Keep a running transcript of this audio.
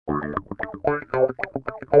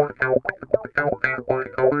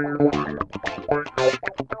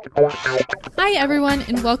Hi everyone,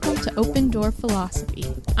 and welcome to Open Door Philosophy.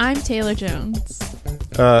 I'm Taylor Jones.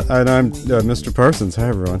 And I'm Mr. Parsons. Hi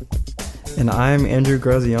everyone. And I'm Andrew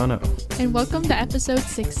Graziano. And welcome to episode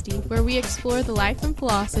 60, where we explore the life and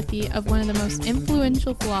philosophy of one of the most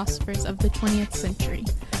influential philosophers of the 20th century,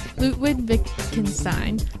 Ludwig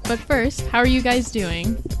Wittgenstein. But first, how are you guys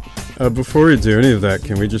doing? Before we do any of that,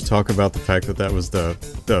 can we just talk about the fact that that was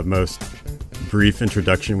the most brief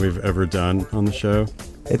introduction we've ever done on the show?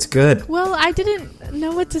 It's good. Well, I didn't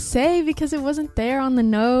know what to say because it wasn't there on the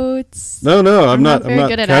notes. No, I'm not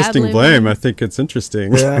casting blame. I think it's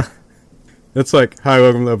interesting. Yeah. It's like, hi,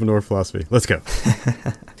 welcome to Open Door Philosophy. Let's go.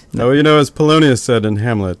 No, as Polonius said in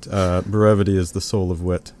Hamlet, brevity is the soul of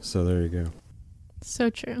wit. So there you go. So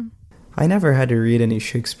true. I never had to read any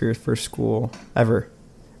Shakespeare for school, ever.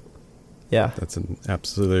 Yeah. That's an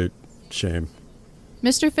absolute shame.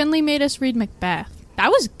 Mr. Finley made us read Macbeth. That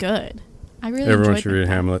was good. I really Everyone enjoyed should read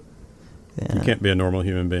Macbeth. Hamlet. Yeah. You can't be a normal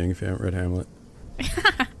human being if you haven't read Hamlet.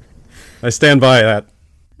 I stand by that.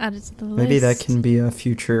 Add it to the list. Maybe that can be a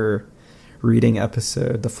future reading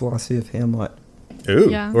episode, The Philosophy of Hamlet. Ooh,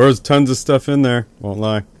 Yeah. There's tons of stuff in there. Won't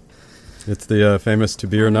lie. It's the famous "to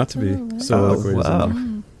be or not to be" soliloquy. wow.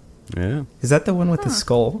 Mm. Yeah. Is that the one with the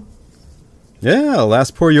skull? Yeah,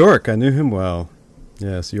 last poor York. I knew him well.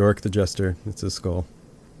 Yes, York the Jester. It's his skull.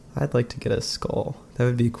 I'd like to get a skull. That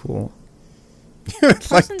would be cool.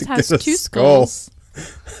 Parsons has two skulls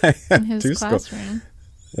in his two skulls. classroom.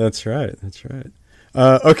 That's right.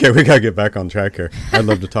 Okay, we got to get back on track here. I'd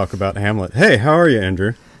love to talk about Hamlet. Hey, how are you,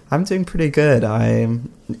 Andrew? I'm doing pretty good.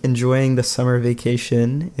 I'm enjoying the summer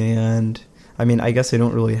vacation, and I guess I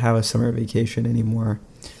don't really have a summer vacation anymore.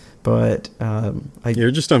 But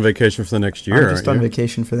You're just on vacation for the next year, I'm just on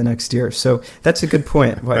vacation for the next year. So that's a good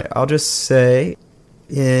point. I'll just say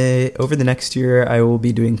over the next year, I will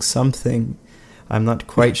be doing something. I'm not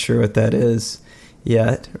quite sure what that is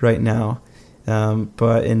yet right now.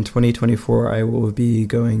 But in 2024, I will be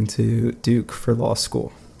going to Duke for law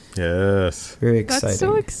school. Yes. Very exciting. That's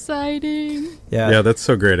so exciting. Yeah, that's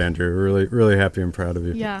so great, Andrew. Really, really happy and proud of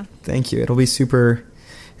you. Yeah. Thank you. It'll be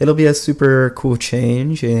a super cool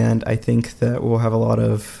change, and I think that we'll have a lot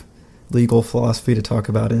of legal philosophy to talk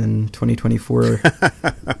about in 2024.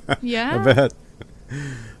 Yeah.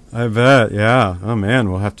 I bet. Yeah. Oh man,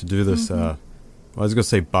 we'll have to do this. Well, I was gonna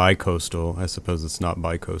say bi-coastal. I suppose it's not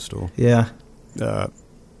bi-coastal. Yeah.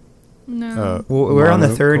 No. Well, we're on the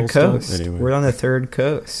third monocoastal? coast. Anyway. We're on the third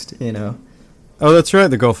coast, Oh, that's right,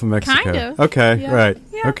 the Gulf of Mexico. Kind of. Okay, Yeah. right.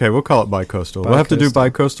 Yeah. Okay, we'll call it bi-coastal. We'll have to do Bi-coastal.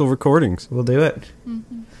 bi-coastal recordings. We'll do it.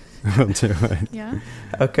 Mm-hmm. We'll do it. Yeah.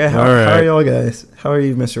 Okay, how All right. are y'all guys? How are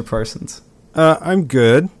you, Mr. Parsons? I'm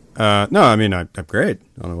good. I'm great.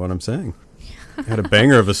 I don't know what I'm saying. I had a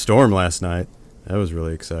banger of a storm last night. That was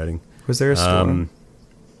really exciting. Was there a storm?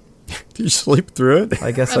 Did you sleep through it?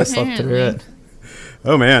 I guess I slept through it.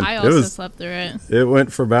 Oh, man. I also slept through it. It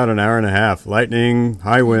went for about an hour and a half. Lightning,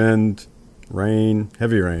 high wind, rain,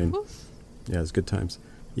 heavy rain. Oof. Yeah, it was good times.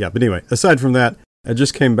 Yeah, but anyway, aside from that, I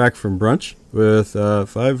just came back from brunch with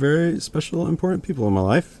 5 very special, important people in my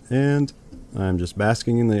life, and I'm just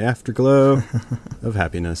basking in the afterglow of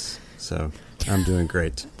happiness. So I'm doing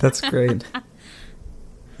great. That's great.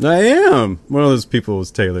 I am. One of those people was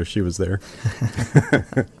Taylor. She was there.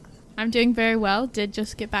 I'm doing very well. Did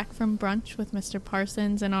just get back from brunch with Mr.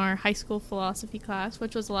 Parsons in our high school philosophy class,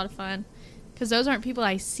 which was a lot of fun. Because those aren't people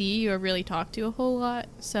I see or really talk to a whole lot.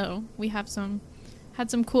 So we had some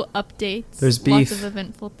cool updates. There's beef. Lots of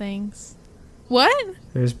eventful things. What?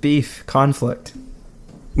 There's beef. Conflict.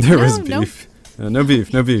 There No, was beef. No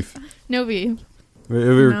beef. No beef. No beef. We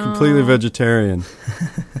were No. completely vegetarian.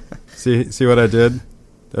 See what I did?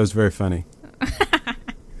 That was very funny.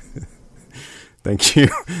 Thank you.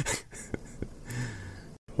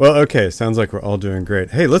 Well, okay. Sounds like we're all doing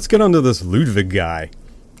great. Hey, let's get on to this Ludwig guy.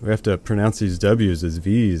 We have to pronounce these W's as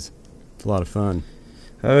V's. It's a lot of fun.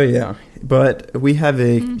 Oh, yeah. But we have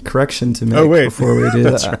a correction to make before we do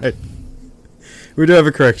That's that. right. We do have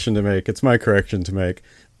a correction to make. It's my correction to make.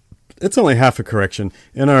 It's only half a correction.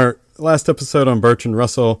 In our last episode on Bertrand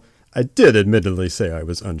Russell, I did admittedly say I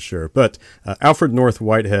was unsure, but Alfred North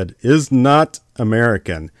Whitehead is not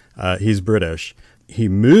American. He's British. He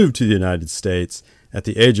moved to the United States at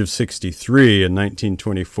the age of 63 in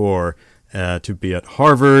 1924 to be at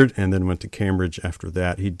Harvard, and then went to Cambridge after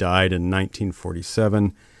that. He died in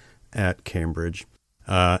 1947 at Cambridge.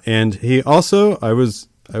 And he also, I was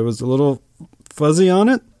a little fuzzy on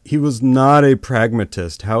it. He was not a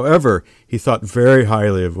pragmatist. However, he thought very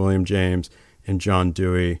highly of William James and John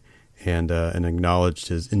Dewey, and acknowledged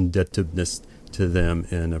his indebtedness to them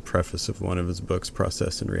in a preface of one of his books,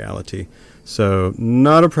 Process and Reality. So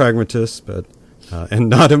not a pragmatist, but and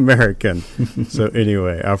not American. So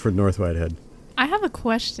anyway, Alfred North Whitehead. I have a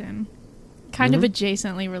question, kind of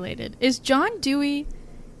adjacently related. Is John Dewey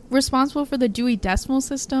responsible for the Dewey Decimal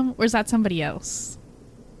System, or is that somebody else?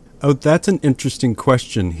 Oh, that's an interesting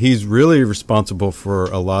question. He's really responsible for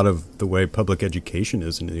a lot of the way public education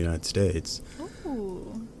is in the United States.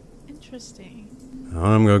 Oh, interesting.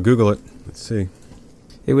 I'm going to Google it. Let's see.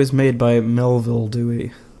 It was made by Melville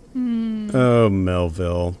Dewey. Oh,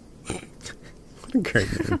 Melville. What a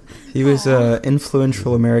great name. He was an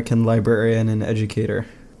influential American librarian and educator.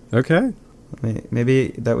 Okay. Maybe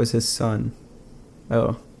that was his son.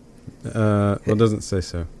 Oh. Well, it doesn't say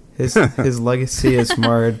so. His legacy is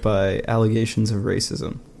marred by allegations of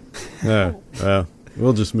racism. Oh, well,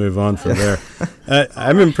 we'll just move on from there.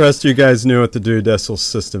 I'm impressed you guys knew what the Dewey Decimal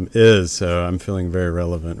System is, so I'm feeling very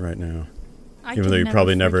relevant right now. Even though you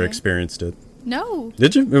probably never experienced it. No.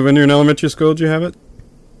 Did you? When you were in elementary school, did you have it?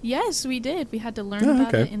 Yes, we did. We had to learn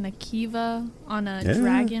about it in the Kiva on a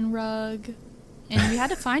dragon rug. And we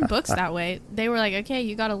had to find books that way. They were like, okay,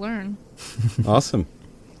 you got to learn. Awesome.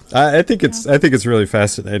 I think it's really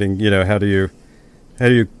fascinating. You know, how do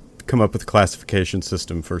you come up with a classification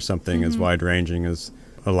system for something as wide ranging as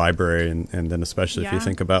a library, and then especially if you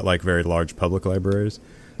think about like very large public libraries.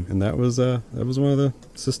 And that was one of the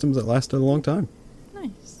systems that lasted a long time.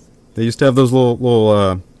 Nice. They used to have those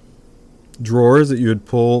little drawers that you would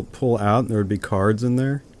pull out, and there would be cards in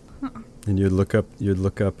there, and you'd look up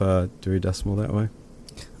Dewey Decimal that way.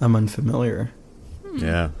 I'm unfamiliar.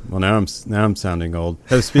 Yeah. Well, now I'm sounding old.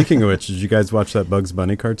 Oh, speaking of which, did you guys watch that Bugs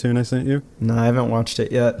Bunny cartoon I sent you? No, I haven't watched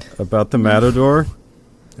it yet. About the Matador?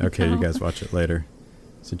 Okay, you guys watch it later.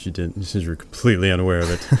 Since you're completely unaware of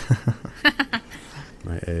it.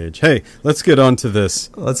 My age. Hey, let's get on to this.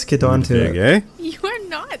 Let's get on to it. Eh? You are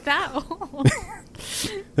not that old.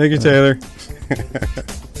 Thank you, Taylor.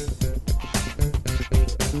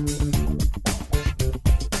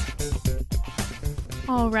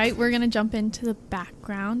 All right, we're going to jump into the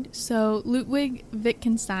background. So, Ludwig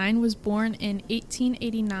Wittgenstein was born in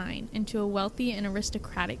 1889 into a wealthy and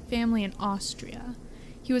aristocratic family in Austria.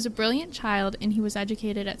 He was a brilliant child, and he was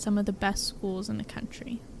educated at some of the best schools in the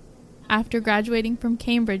country. After graduating from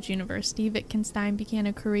Cambridge University, Wittgenstein began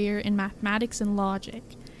a career in mathematics and logic.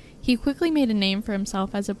 He quickly made a name for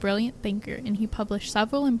himself as a brilliant thinker, and he published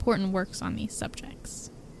several important works on these subjects.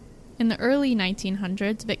 In the early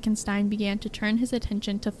 1900s, Wittgenstein began to turn his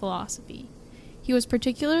attention to philosophy. He was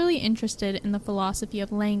particularly interested in the philosophy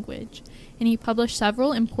of language, and he published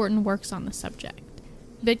several important works on the subject.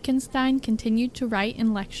 Wittgenstein continued to write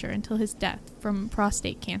and lecture until his death from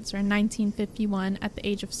prostate cancer in 1951 at the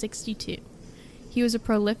age of 62. He was a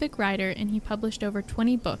prolific writer, and he published over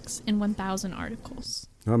 20 books and 1,000 articles.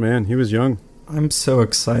 Oh, man, he was young. I'm so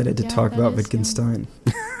excited to talk about Wittgenstein.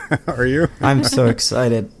 Are you? I'm so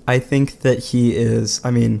excited. I think that he is,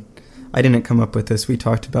 I didn't come up with this. We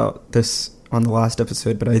talked about this on the last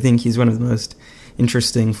episode, but I think he's one of the most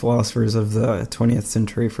interesting philosophers of the 20th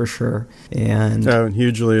century for sure. And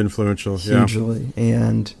hugely influential. Hugely. Yeah.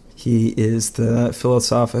 And he is the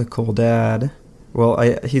philosophical dad. Well,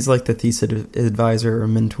 he's like the thesis advisor or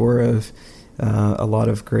mentor of a lot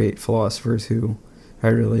of great philosophers who I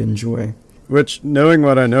really enjoy. Which, knowing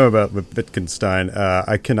what I know about Wittgenstein,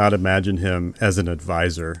 I cannot imagine him as an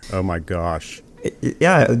advisor. Oh my gosh.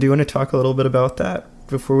 Yeah, do you want to talk a little bit about that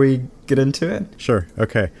before we get into it? Sure,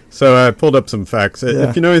 okay. So I pulled up some facts. Yeah.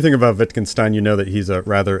 If you know anything about Wittgenstein, you know that he's a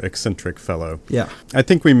rather eccentric fellow. Yeah. I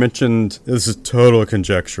think we mentioned, this is total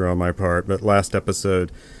conjecture on my part, but last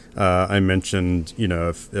episode I mentioned,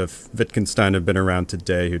 if Wittgenstein had been around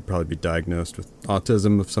today, he'd probably be diagnosed with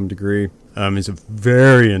autism of some degree. He's a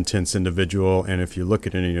very intense individual, and if you look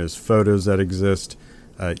at any of his photos that exist,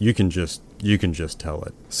 you can just tell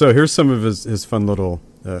it. So here's some of his fun little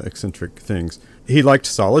eccentric things. He liked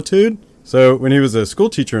solitude. So when he was a school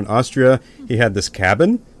teacher in Austria, he had this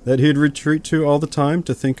cabin that he'd retreat to all the time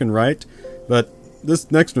to think and write. But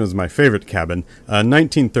this next one is my favorite cabin.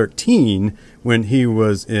 1913, when he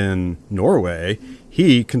was in Norway,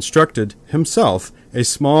 he constructed himself a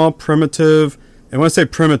small primitive, and when I say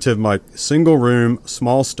primitive, like single room,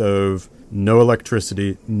 small stove, no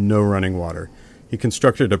electricity, no running water. He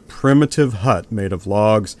constructed a primitive hut made of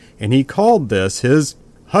logs, and he called this his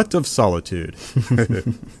Hut of Solitude.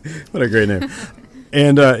 What a great name.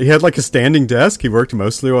 And he had like a standing desk. He worked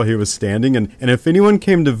mostly while he was standing. And if anyone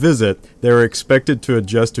came to visit, they were expected to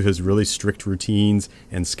adjust to his really strict routines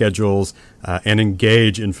and schedules and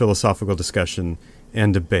engage in philosophical discussion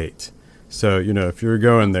and debate. So, if you're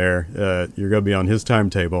going there, you're going to be on his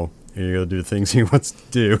timetable, and you're going to do the things he wants to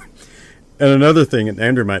do. And another thing, and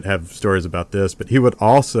Andrew might have stories about this, but he would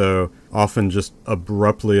also often just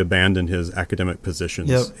abruptly abandon his academic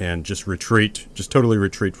positions and just totally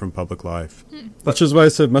retreat from public life. Which is why I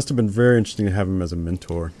said it must have been very interesting to have him as a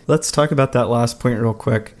mentor. Let's talk about that last point real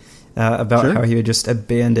quick, about how he would just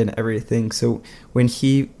abandon everything. So when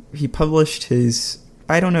he published his,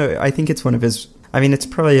 I don't know, I think it's one of his, it's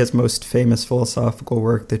probably his most famous philosophical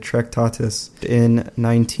work, the Tractatus, in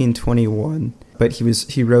 1921. But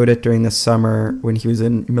he wrote it during the summer when he was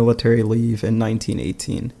in military leave in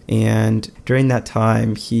 1918. And during that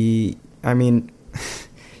time, he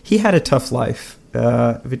had a tough life.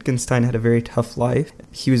 Wittgenstein had a very tough life.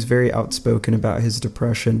 He was very outspoken about his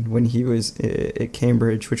depression when he was at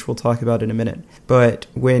Cambridge, which we'll talk about in a minute.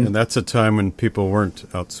 And that's a time when people weren't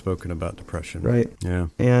outspoken about depression. Right. Yeah.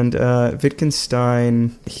 And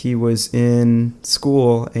Wittgenstein, he was in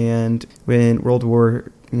school, and when World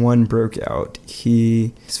War I broke out,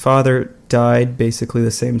 his father died basically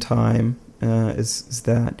the same time as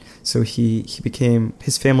that. So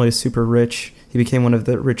his family is super rich. He became one of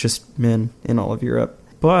the richest men in all of Europe.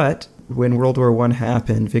 But when World War I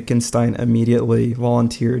happened, Wittgenstein immediately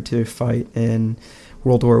volunteered to fight in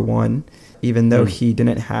World War I, even though he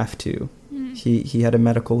didn't have to. He had a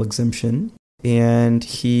medical exemption, and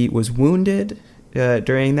he was wounded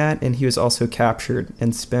during that, and he was also captured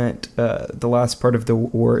and spent the last part of the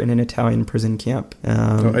war in an Italian prison camp.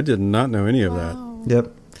 I did not know any of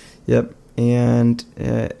that. Yep. And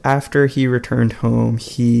after he returned home,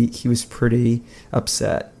 he was pretty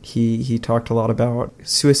upset. He talked a lot about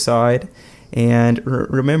suicide. And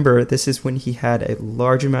remember, this is when he had a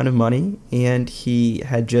large amount of money, and he'd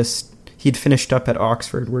finished up at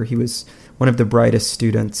Oxford, where he was one of the brightest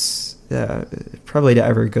students probably to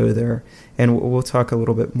ever go there. And we'll talk a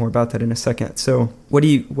little bit more about that in a second. So what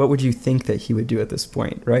would you think that he would do at this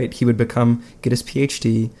point, right? He would get his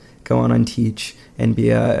PhD, go on and teach, and be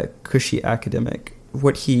a cushy academic.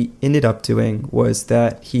 What he ended up doing was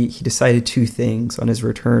that he decided two things on his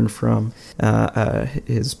return from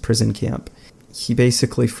his prison camp. He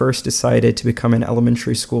basically first decided to become an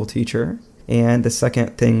elementary school teacher, and the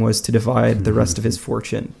second thing was to divide the rest of his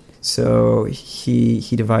fortune. So he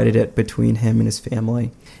divided it between him and his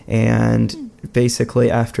family. And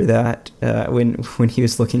basically after that, when he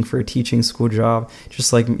was looking for a teaching school job,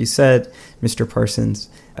 just like you said, Mr. Parsons,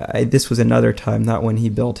 this was another time, not when he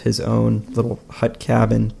built his own little hut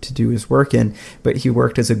cabin to do his work in, but he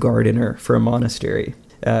worked as a gardener for a monastery.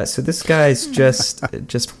 So this guy's just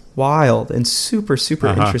wild and super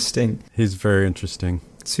interesting. He's very interesting.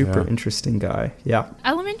 Super interesting guy. Yeah.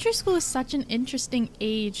 Elementary school is such an interesting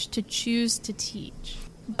age to choose to teach.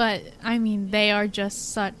 But, they are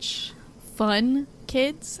just such fun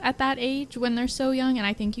kids at that age when they're so young. And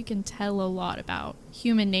I think you can tell a lot about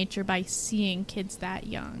human nature by seeing kids that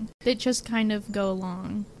young. That just kind of go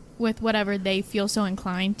along with whatever they feel so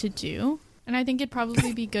inclined to do. And I think it'd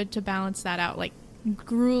probably be good to balance that out, like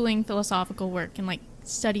grueling philosophical work and like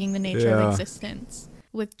studying the nature of existence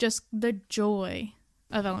with just the joy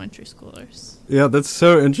of elementary schoolers. Yeah, that's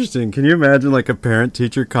so interesting. Can you imagine like a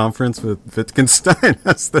parent-teacher conference with Wittgenstein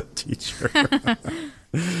as the teacher?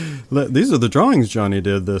 These are the drawings Johnny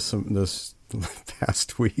did this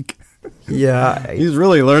past week. Yeah, he's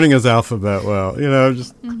really learning his alphabet well.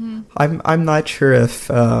 I'm not sure if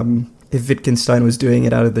Wittgenstein was doing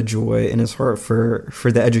it out of the joy in his heart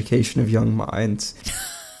for the education of young minds.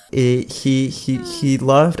 He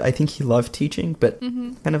loved teaching, but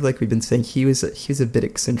kind of like we've been saying, he was a bit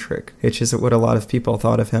eccentric, which is what a lot of people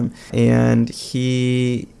thought of him. And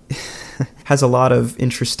he has a lot of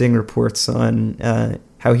interesting reports on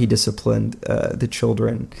how he disciplined the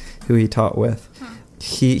children who he taught with.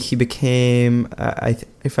 He became,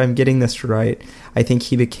 if I'm getting this right, I think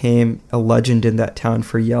he became a legend in that town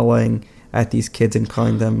for yelling at these kids and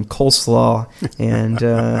calling them coleslaw and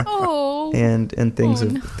and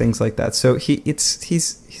things like that. So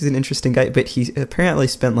he's an interesting guy, but he apparently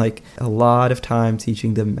spent like a lot of time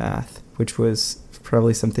teaching them math, which was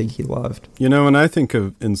probably something he loved. When I think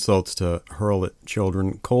of insults to hurl at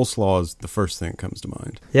children, coleslaw is the first thing that comes to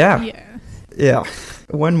mind. Yeah.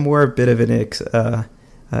 One more bit of an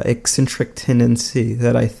eccentric tendency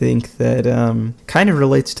that I think that kind of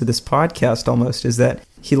relates to this podcast almost is that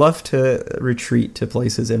he loved to retreat to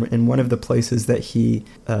places, and one of the places that he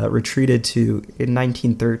retreated to in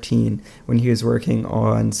 1913 when he was working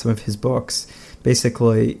on some of his books,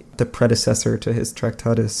 basically the predecessor to his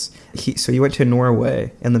Tractatus. So he went to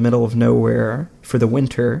Norway in the middle of nowhere for the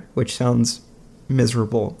winter, which sounds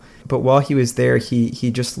miserable. But while he was there,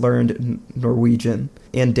 he just learned Norwegian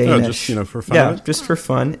and Danish. Oh, just, for fun? Yeah, just for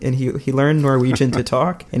fun. And he learned Norwegian to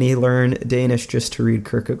talk, and he learned Danish just to read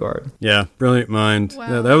Kierkegaard. Yeah, brilliant mind.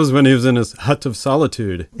 Wow. Yeah, that was when he was in his hut of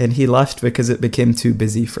solitude. And he left because it became too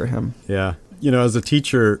busy for him. Yeah. As a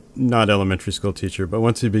teacher, not elementary school teacher, but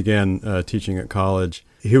once he began teaching at college,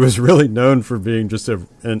 he was really known for being just an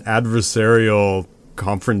adversarial,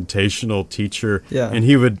 confrontational teacher. Yeah. And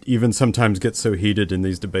he would even sometimes get so heated in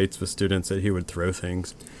these debates with students that he would throw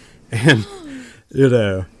things. And,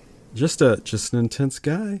 just an intense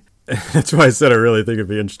guy. That's why I said I really think it'd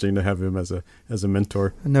be interesting to have him as a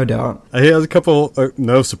mentor. No doubt. He has a couple,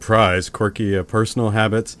 no surprise, quirky personal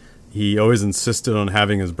habits. He always insisted on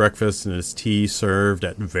having his breakfast and his tea served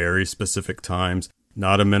at very specific times.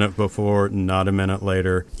 Not a minute before, not a minute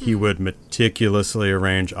later. He would meticulously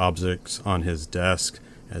arrange objects on his desk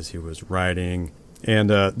as he was writing. And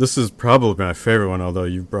this is probably my favorite one, although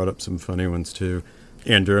you've brought up some funny ones too,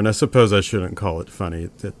 Andrew. And I suppose I shouldn't call it funny.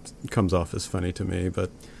 It comes off as funny to me,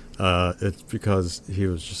 but it's because he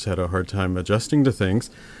just had a hard time adjusting to things.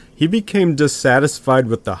 He became dissatisfied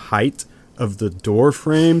with the height of the door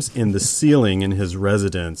frames in the ceiling in his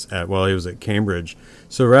residence while he was at Cambridge.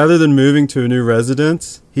 So rather than moving to a new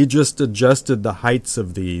residence, he just adjusted the heights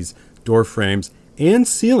of these door frames and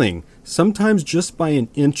ceiling, sometimes just by an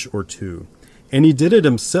inch or two. And he did it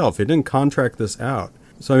himself. He didn't contract this out.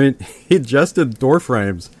 So, he adjusted door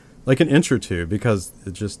frames like an inch or two because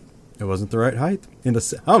it wasn't the right height. I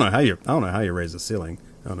don't know how you raise a ceiling.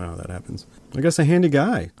 I don't know how that happens. I guess a handy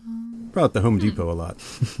guy. Probably at the Home Depot a lot.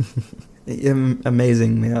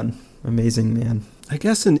 Amazing man. I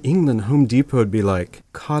guess in England, Home Depot would be like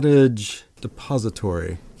cottage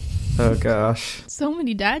depository. Oh gosh. So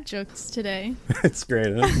many dad jokes today. It's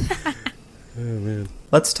great, huh? Oh man.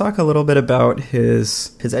 Let's talk a little bit about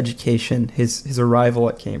his education, his arrival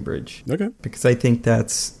at Cambridge. Okay. Because I think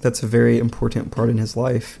that's a very important part in his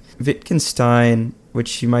life. Wittgenstein,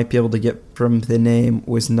 which you might be able to get from the name,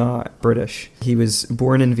 was not British. He was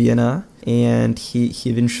born in Vienna, and he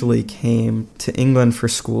eventually came to England for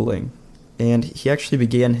schooling. And he actually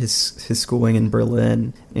began his schooling in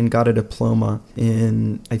Berlin and got a diploma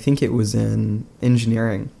I think it was in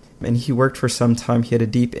engineering. And he worked for some time. He had a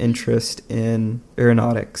deep interest in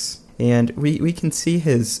aeronautics. And we can see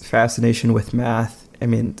his fascination with math.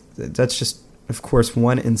 That's just, of course,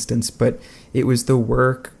 one instance, but it was the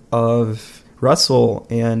work of Russell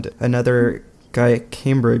and another guy at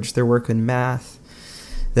Cambridge, their work in math,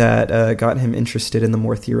 that got him interested in the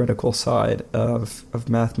more theoretical side of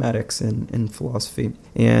mathematics and philosophy.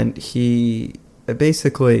 And he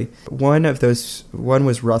basically, one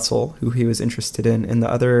was Russell, who he was interested in, and the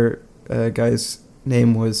other guy's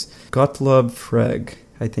name was Gottlob Frege.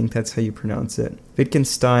 I think that's how you pronounce it.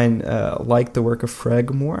 Wittgenstein liked the work of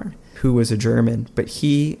Frege more, who was a German, but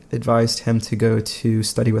he advised him to go to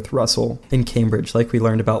study with Russell in Cambridge, like we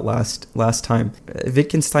learned about last time.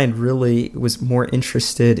 Wittgenstein really was more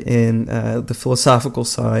interested in the philosophical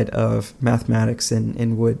side of mathematics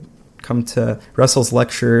and would come to Russell's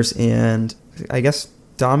lectures and, I guess,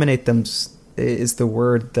 dominate them is the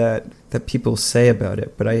word that people say about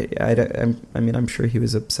it, but I'm sure he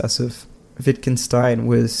was obsessive. Wittgenstein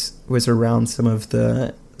was around some of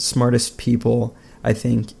the smartest people, I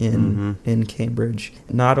think, in Cambridge,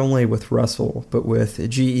 not only with Russell, but with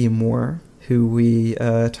G.E. Moore, who we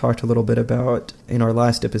talked a little bit about in our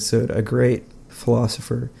last episode, a great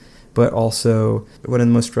philosopher, but also one of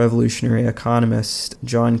the most revolutionary economists,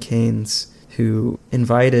 John Keynes, who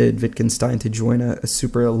invited Wittgenstein to join a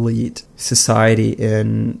super elite society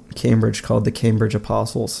in Cambridge called the Cambridge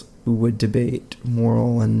Apostles, who would debate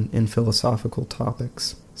moral and philosophical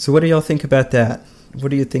topics. So what do y'all think about that?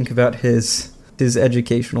 What do you think about his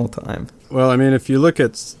educational time? Well, if you look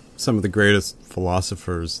at some of the greatest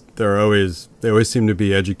philosophers, they always seem to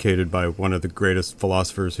be educated by one of the greatest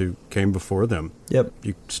philosophers who came before them. Yep.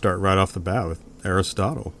 You start right off the bat with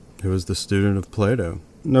Aristotle, who was the student of Plato.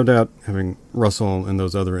 No doubt having Russell and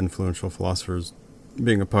those other influential philosophers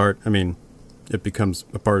being a part, it becomes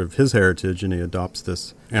a part of his heritage, and he adopts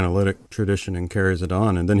this analytic tradition and carries it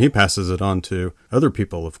on. And then he passes it on to other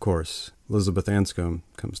people, of course. Elizabeth Anscombe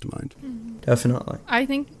comes to mind. Definitely. I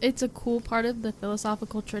think it's a cool part of the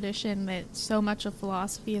philosophical tradition that so much of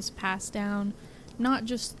philosophy is passed down, not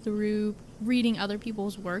just through reading other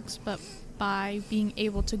people's works, but by being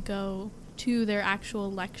able to go to their actual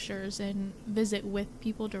lectures and visit with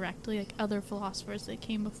people directly, like other philosophers that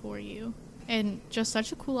came before you. And just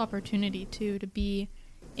such a cool opportunity, too, to be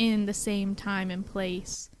in the same time and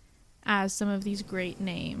place as some of these great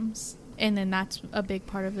names. And then that's a big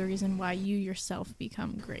part of the reason why you yourself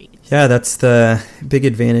become great. Yeah, that's the big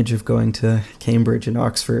advantage of going to Cambridge and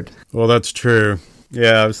Oxford. Well, that's true.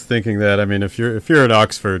 Yeah, I was thinking that. I mean, if you're at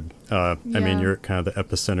Oxford, I mean, you're kind of the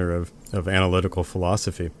epicenter of analytical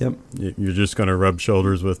philosophy. Yep. You're just going to rub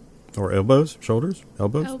shoulders with, or elbows, shoulders,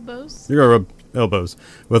 elbows. Elbows. You're going to rub elbows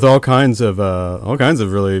with all kinds of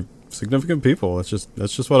really significant people. That's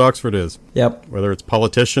just what Oxford is. Yep. Whether it's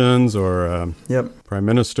politicians or prime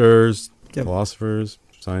ministers, philosophers,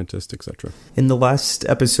 scientists, etc. In the last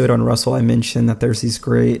episode on Russell, I mentioned that there's these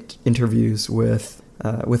great interviews with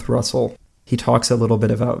Russell. He talks a little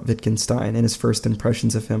bit about Wittgenstein and his first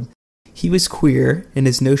impressions of him. He was queer, and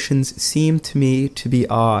his notions seemed to me to be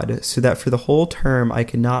odd, so that for the whole term I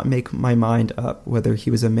could not make my mind up whether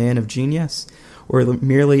he was a man of genius or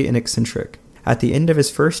merely an eccentric. At the end of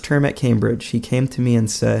his first term at Cambridge, he came to me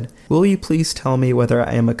and said, "Will you please tell me whether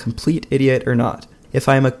I am a complete idiot or not? If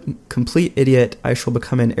I am a complete idiot, I shall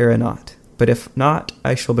become an aeronaut, but if not,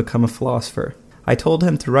 I shall become a philosopher." I told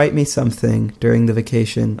him to write me something during the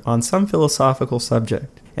vacation on some philosophical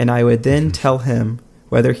subject, and I would then tell him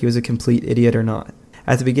whether he was a complete idiot or not.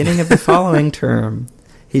 At the beginning of the following term,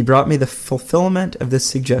 he brought me the fulfillment of this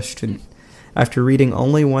suggestion. After reading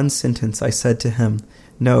only one sentence, I said to him,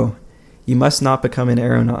 "No, you must not become an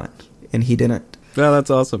aeronaut," and he didn't. Yeah, that's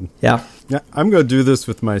awesome. Yeah. I'm going to do this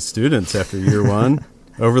with my students after year one.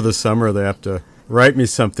 Over the summer, they have to write me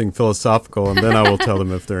something philosophical, and then I will tell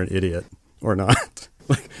them if they're an idiot or not.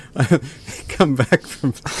 Like, I come back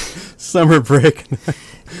from summer break,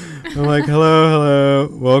 and I'm like, hello,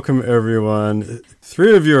 welcome everyone.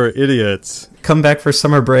 3 of you are idiots. Come back for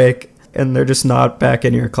summer break, and they're just not back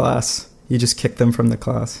in your class. You just kick them from the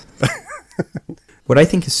class. What I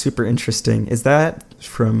think is super interesting is that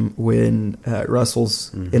from when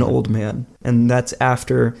Russell's an old man, and that's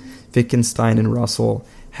after Wittgenstein and Russell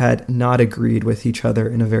had not agreed with each other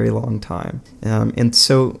in a very long time. And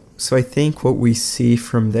so I think what we see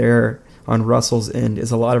from there on Russell's end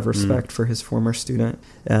is a lot of respect for his former student.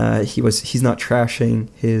 He's not trashing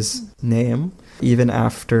his name, even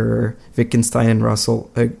after Wittgenstein and Russell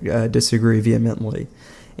disagree vehemently.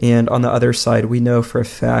 And on the other side, we know for a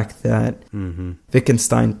fact that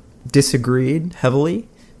Wittgenstein disagreed heavily,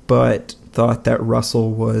 but thought that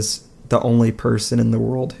Russell was the only person in the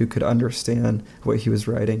world who could understand what he was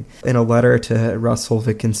writing. In a letter to Russell,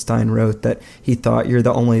 Wittgenstein wrote that he thought,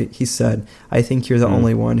 he said, "I think you're the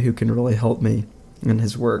only one who can really help me," in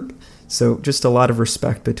his work. So just a lot of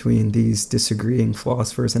respect between these disagreeing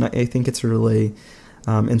philosophers, and I think it's really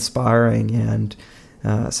inspiring and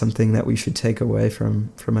something that we should take away from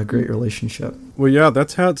a great relationship. Well, yeah,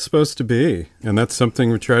 that's how it's supposed to be. And that's something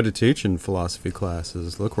we try to teach in philosophy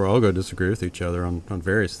classes. Look, we're all going to disagree with each other on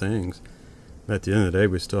various things. But at the end of the day,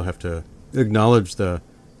 we still have to acknowledge the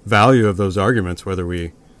value of those arguments, whether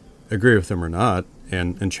we agree with them or not,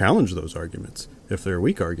 and challenge those arguments if they're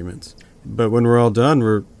weak arguments. But when we're all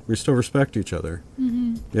done, we still respect each other.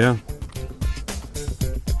 Mm-hmm. Yeah.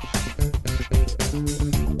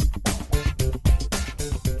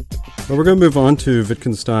 Well, we're going to move on to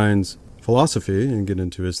Wittgenstein's philosophy and get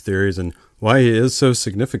into his theories and why he is so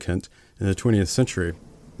significant in the 20th century.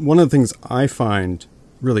 One of the things I find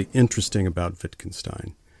really interesting about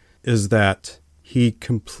Wittgenstein is that he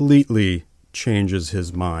completely changes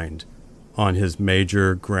his mind on his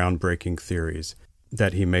major groundbreaking theories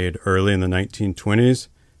that he made early in the 1920s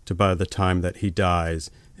to by the time that he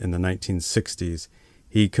dies in the 1960s.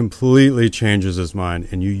 He completely changes his mind,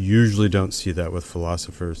 and you usually don't see that with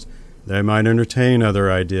philosophers. They might entertain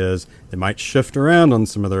other ideas, they might shift around on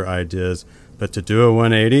some other ideas, but to do a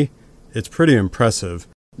 180, it's pretty impressive,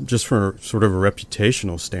 just from sort of a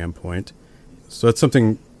reputational standpoint. So that's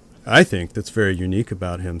something I think that's very unique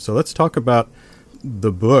about him. So let's talk about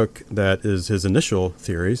the book that is his initial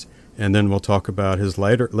theories, and then we'll talk about his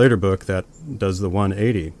later book that does the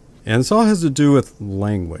 180. And this all has to do with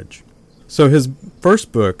language. So his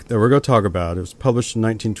first book that we're going to talk about, it was published in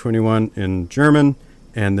 1921 in German,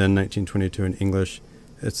 and then 1922 in English.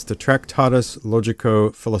 It's the Tractatus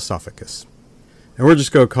Logico-Philosophicus. And we're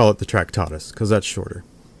just going to call it the Tractatus, because that's shorter.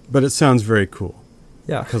 But it sounds very cool.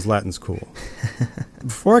 Yeah. Because Latin's cool.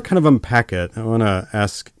 Before I kind of unpack it, I want to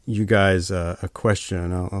ask you guys a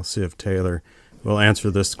question. I'll see if Taylor will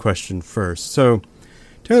answer this question first. So,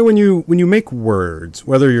 Taylor, when you make words,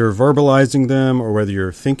 whether you're verbalizing them or whether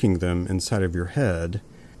you're thinking them inside of your head,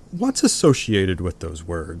 what's associated with those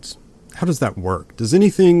words? How does that work? Does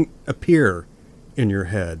anything appear in your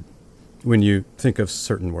head when you think of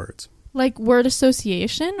certain words? Like word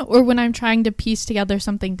association, or when I'm trying to piece together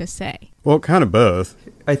something to say? Well, kind of both.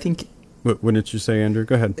 I think... What did you say, Andrew?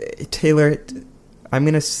 Go ahead. Taylor, I'm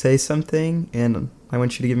going to say something, and I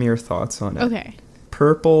want you to give me your thoughts on it. Okay.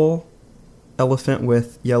 Purple elephant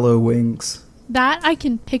with yellow wings. That I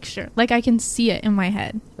can picture. Like, I can see it in my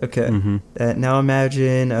head. Okay. Now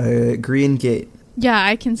imagine a green gate. Yeah,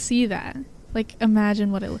 I can see that. Like,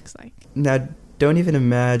 imagine what it looks like. Now, don't even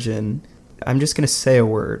imagine. I'm just going to say a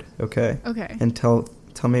word, okay? Okay. And tell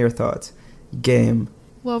me your thoughts. Game.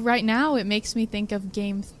 Well, right now it makes me think of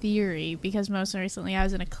game theory, because most recently I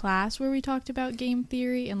was in a class where we talked about game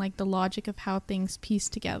theory and like the logic of how things piece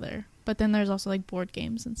together. But then there's also like board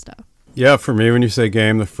games and stuff. Yeah, for me, when you say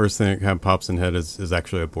game, the first thing that kind of pops in head is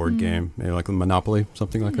actually a board game. Maybe like a Monopoly,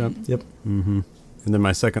 something like that. Yep. And then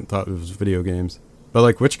my second thought was video games. But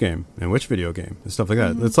like which game and which video game and stuff like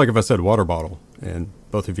that. It's like if I said water bottle and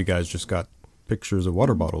both of you guys just got pictures of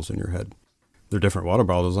water bottles in your head. They're different water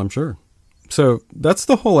bottles, I'm sure. So that's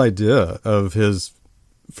the whole idea of his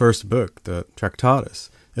first book, the Tractatus.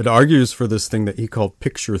 It argues for this thing that he called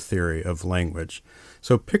picture theory of language.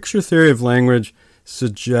 So picture theory of language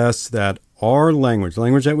suggests that our language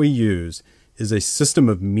that we use, is a system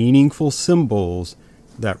of meaningful symbols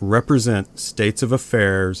that represent states of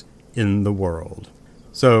affairs in the world.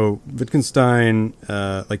 So Wittgenstein,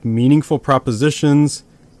 like meaningful propositions,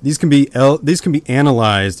 these can be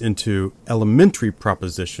analyzed into elementary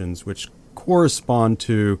propositions, which correspond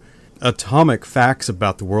to atomic facts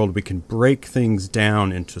about the world. We can break things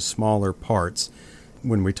down into smaller parts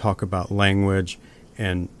when we talk about language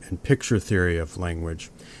and picture theory of language.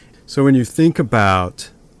 So when you think about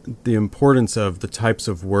the importance of the types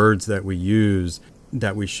of words that we use,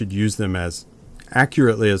 that we should use them as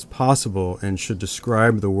accurately as possible and should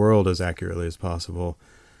describe the world as accurately as possible,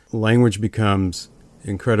 language becomes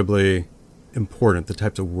incredibly important, the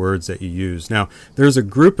types of words that you use. Now, there's a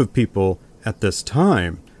group of people at this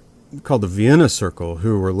time called the Vienna Circle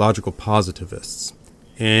who were logical positivists.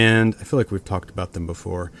 And I feel like we've talked about them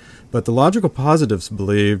before. But the logical positives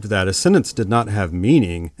believed that a sentence did not have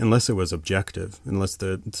meaning unless it was objective, unless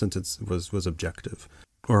the sentence was objective,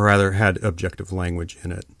 or rather had objective language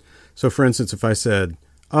in it. So for instance, if I said,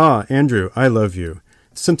 Andrew, I love you,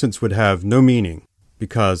 the sentence would have no meaning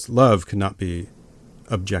because love cannot be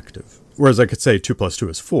objective. Whereas I could say 2 + 2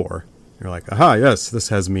 is 4. You're like, aha, yes, this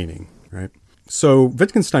has meaning, right? So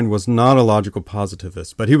Wittgenstein was not a logical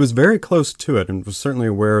positivist, but he was very close to it and was certainly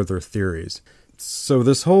aware of their theories. So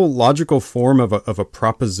this whole logical form of a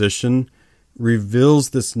proposition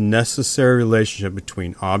reveals this necessary relationship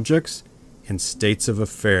between objects and states of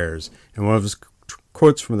affairs. And one of his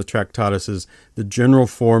quotes from the Tractatus is, the general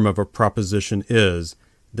form of a proposition is,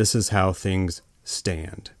 this is how things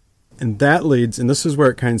stand. And that leads, and this is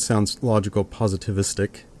where it kind of sounds logical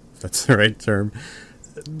positivistic, if that's the right term.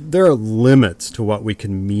 There are limits to what we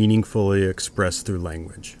can meaningfully express through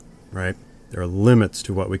language, right? There are limits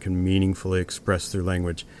to what we can meaningfully express through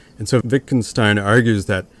language. And so Wittgenstein argues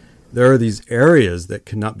that there are these areas that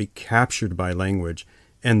cannot be captured by language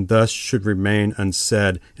and thus should remain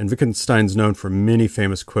unsaid. And Wittgenstein's known for many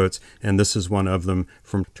famous quotes, and this is one of them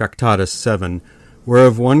from Tractatus 7,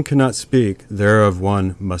 whereof one cannot speak, thereof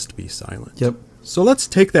one must be silent. Yep. So let's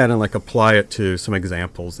take that and apply it to some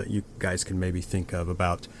examples that you guys can maybe think of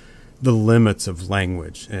about the limits of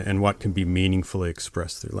language and what can be meaningfully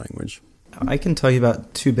expressed through language. I can tell you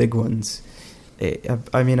about 2 big ones.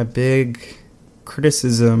 A big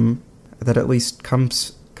criticism that at least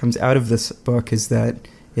comes out of this book is that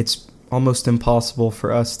it's almost impossible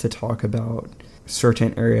for us to talk about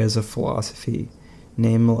certain areas of philosophy,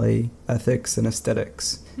 namely ethics and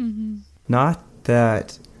aesthetics. Mm-hmm. Not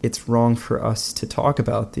that it's wrong for us to talk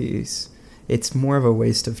about these. It's more of a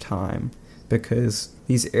waste of time because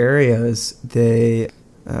these areas, they're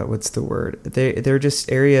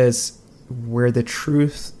just areas where the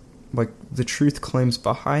truth claims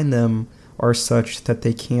behind them are such that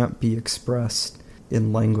they can't be expressed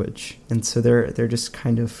in language. And so they're just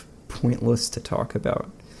kind of pointless to talk about.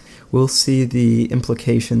 We'll see the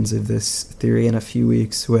implications of this theory in a few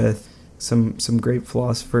weeks with some great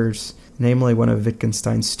philosophers. Namely, one of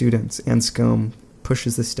Wittgenstein's students, Anscombe,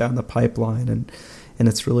 pushes this down the pipeline, and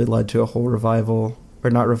it's really led to a whole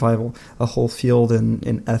a whole field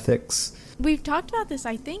in ethics. We've talked about this,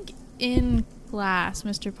 I think, in class,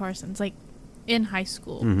 Mr. Parsons, like in high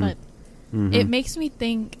school, but it makes me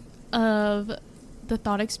think of the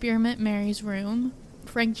thought experiment, Mary's Room.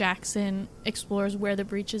 Frank Jackson explores where the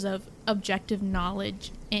breaches of objective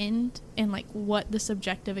knowledge end and what the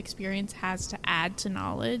subjective experience has to add to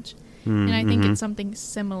knowledge. And I think it's something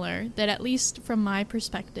similar, that at least from my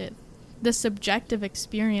perspective, the subjective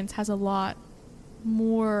experience has a lot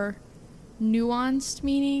more nuanced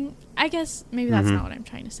meaning. I guess maybe that's not what I'm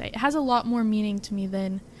trying to say. It has a lot more meaning to me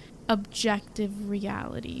than objective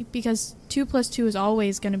reality, because 2 plus 2 is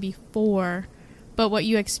always going to be 4, but what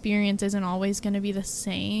you experience isn't always going to be the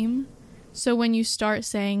same. So when you start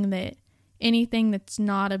saying that anything that's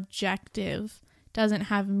not objective doesn't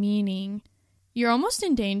have meaning, you're almost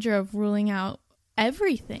in danger of ruling out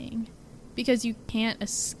everything, because you can't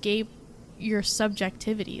escape your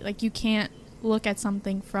subjectivity. Like, you can't look at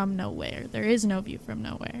something from nowhere. There is no view from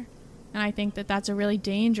nowhere. And I think that that's a really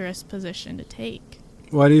dangerous position to take.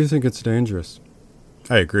 Why do you think it's dangerous?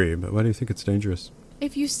 I agree, but why do you think it's dangerous?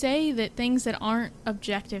 If you say that things that aren't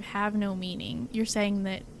objective have no meaning, you're saying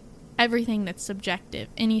that everything that's subjective,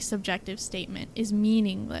 any subjective statement, is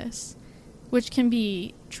meaningless, which can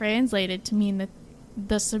be translated to mean that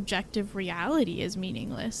the subjective reality is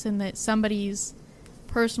meaningless and that somebody's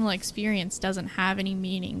personal experience doesn't have any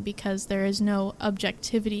meaning because there is no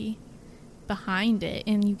objectivity behind it,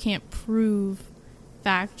 and you can't prove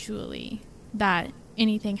factually that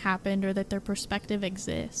anything happened or that their perspective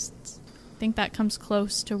exists. I think that comes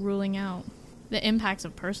close to ruling out the impacts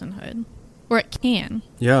of personhood, or it can.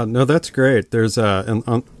 Yeah, no, that's great. There's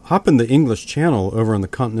hopping the English Channel over on the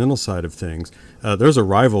continental side of things. There's a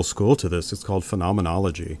rival school to this. It's called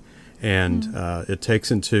phenomenology, and it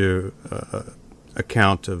takes into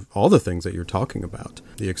account of all the things that you're talking about,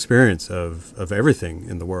 the experience of everything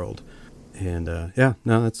in the world. And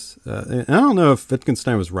that's. And I don't know if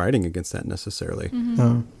Wittgenstein was writing against that necessarily,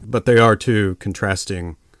 but they are two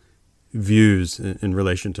contrasting views in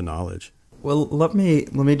relation to knowledge. Well, let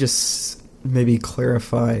me just maybe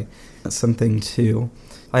clarify something too.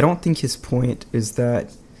 I don't think his point is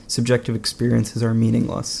that subjective experiences are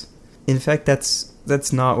meaningless. In fact,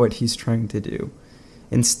 that's not what he's trying to do.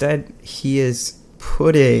 Instead, he is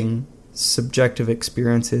putting subjective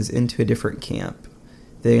experiences into a different camp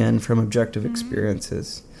than from objective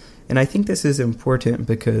experiences. And I think this is important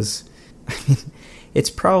because, I mean,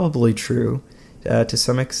 it's probably true to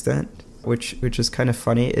some extent, which is kind of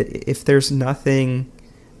funny. If there's nothing,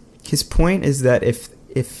 his point is that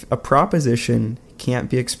if a proposition can't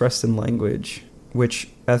be expressed in language, which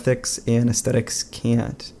ethics and aesthetics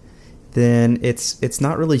can't, then it's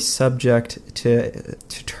not really subject to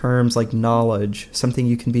terms like knowledge, something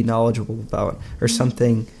you can be knowledgeable about, or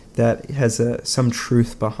something that has some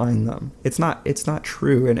truth behind them. It's not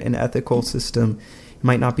true. In an ethical system, it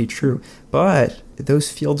might not be true. But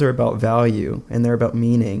those fields are about value, and they're about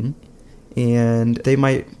meaning. And they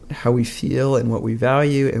might, how we feel and what we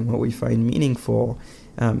value and what we find meaningful,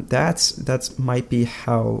 that's might be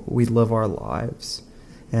how we live our lives.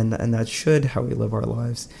 And that should how we live our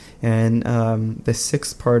lives. And the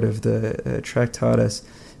sixth part of the Tractatus,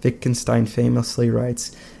 Wittgenstein famously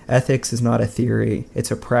writes, ethics is not a theory,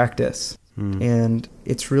 it's a practice. And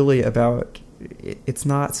it's really about, it's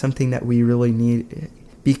not something that we really need,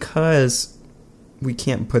 because we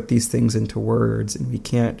can't put these things into words and we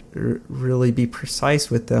can't really be precise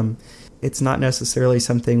with them. It's not necessarily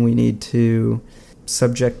something we need to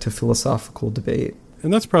subject to philosophical debate.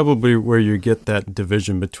 And that's probably where you get that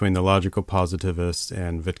division between the logical positivists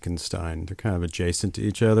and Wittgenstein. They're kind of adjacent to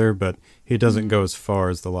each other, but he doesn't go as far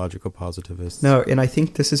as the logical positivists. No, and I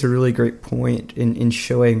think this is a really great point in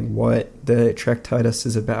showing what the Tractatus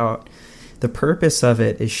is about. The purpose of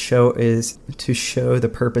it is to show the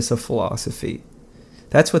purpose of philosophy.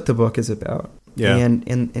 That's what the book is about. Yeah.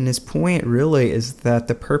 And his point really is that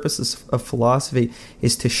the purpose of philosophy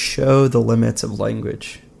is to show the limits of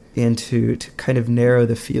language, and to kind of narrow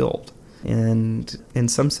the field, and in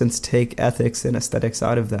some sense take ethics and aesthetics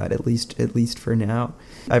out of that, at least for now.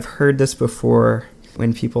 I've heard this before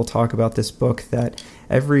when people talk about this book, that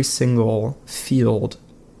every single field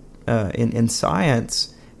in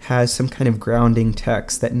science has some kind of grounding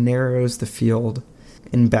text that narrows the field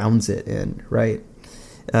and bounds it in, right?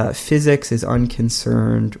 Physics is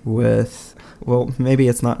unconcerned with, well, maybe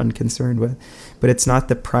it's not unconcerned with, but it's not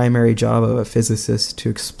the primary job of a physicist to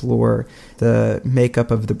explore the makeup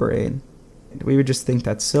of the brain. We would just think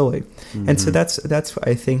that's silly. And so that's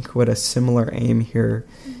I think what a similar aim here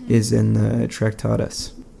is in the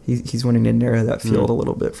Tractatus. He's wanting to narrow that field a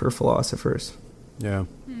little bit for philosophers. Yeah.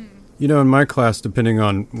 You know, in my class, depending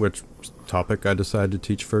on which topic I decide to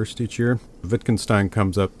teach first each year, Wittgenstein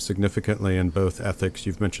comes up significantly in both ethics,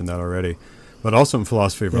 you've mentioned that already, but also in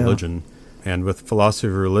philosophy of religion. And with philosophy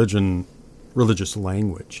of religion, religious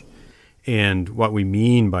language, and what we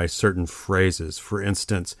mean by certain phrases. For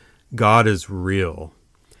instance, God is real.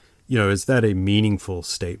 You know, is that a meaningful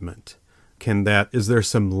statement? Is there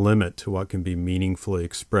some limit to what can be meaningfully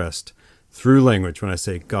expressed through language when I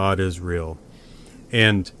say God is real?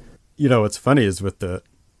 And, you know, what's funny is with the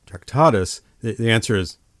Tractatus, the answer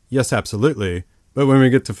is yes, absolutely. But when we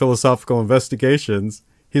get to philosophical investigations,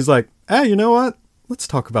 he's like, you know what? Let's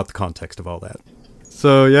talk about the context of all that.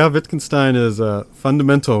 So yeah, Wittgenstein is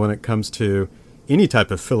fundamental when it comes to any type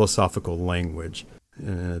of philosophical language in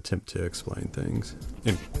an attempt to explain things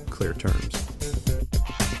in clear terms.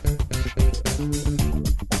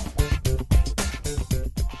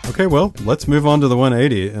 Okay, well, let's move on to the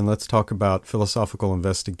 180 and let's talk about philosophical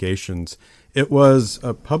investigations. It was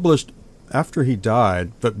published after he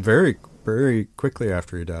died, but very, very quickly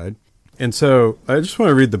after he died. And so I just want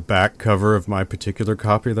to read the back cover of my particular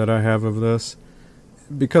copy that I have of this,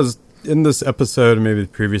 because in this episode, and maybe the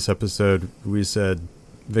previous episode, we said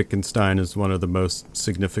Wittgenstein is one of the most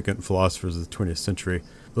significant philosophers of the 20th century.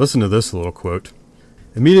 Listen to this little quote.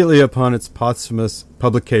 Immediately upon its posthumous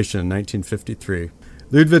publication in 1953,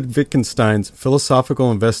 Ludwig Wittgenstein's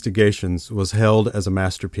Philosophical Investigations was hailed as a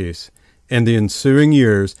masterpiece, and the ensuing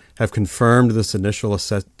years have confirmed this initial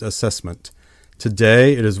assessment.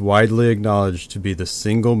 Today, it is widely acknowledged to be the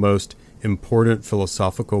single most important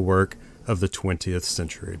philosophical work of the 20th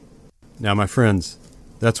century. Now, my friends,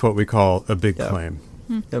 that's what we call a big claim.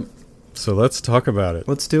 Yep. So let's talk about it.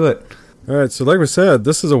 Let's do it. All right, so like we said,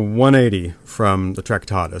 this is a 180 from the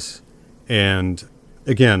Tractatus. And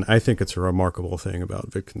again, I think it's a remarkable thing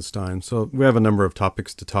about Wittgenstein. So we have a number of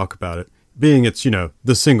topics to talk about it, being it's,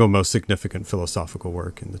 the single most significant philosophical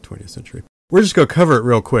work in the 20th century. We're just going to cover it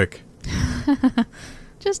real quick.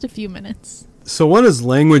 Just a few minutes. So what is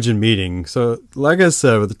language and meaning? So like I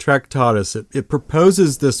said, with the Tractatus, it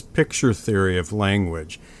proposes this picture theory of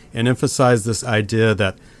language and emphasizes this idea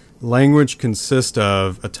that language consists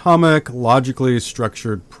of atomic, logically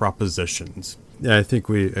structured propositions. Yeah, I think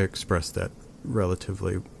we expressed that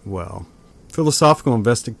relatively well. Philosophical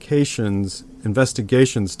investigations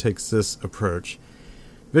takes this approach.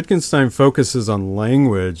 Wittgenstein focuses on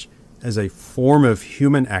language as a form of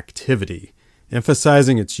human activity,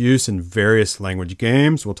 emphasizing its use in various language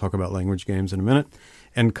games. We'll talk about language games in a minute.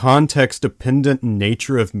 And context-dependent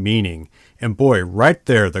nature of meaning. And boy, right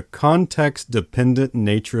there, the context-dependent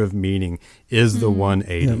nature of meaning is the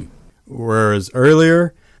 180. Yeah. Whereas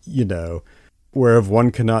earlier, whereof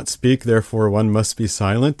one cannot speak, therefore one must be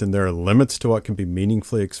silent, and there are limits to what can be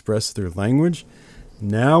meaningfully expressed through language.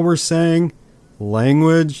 Now we're saying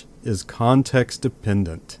language is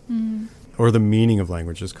context-dependent. Or the meaning of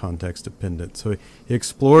language is context-dependent. So he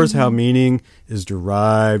explores how meaning is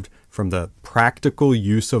derived from the practical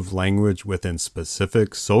use of language within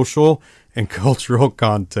specific social and cultural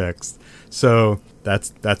contexts. So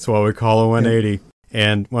that's what we call a 180.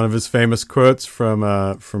 And one of his famous quotes from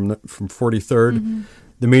 43rd,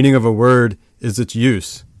 the meaning of a word is its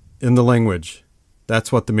use in the language. That's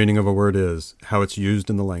what the meaning of a word is, how it's used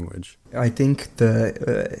in the language. I think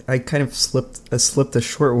I kind of slipped a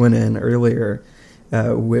short one in earlier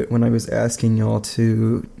when I was asking y'all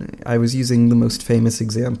to. I was using the most famous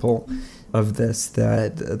example of this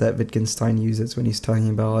that Wittgenstein uses when he's talking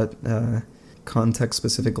about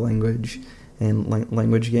context-specific language and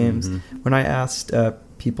language games. When I asked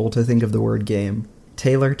people to think of the word game,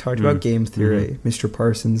 Taylor talked about game theory. Mr.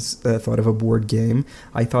 Parsons thought of a board game.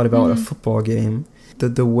 I thought about a football game.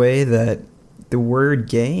 The way that the word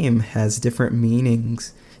game has different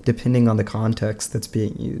meanings depending on the context that's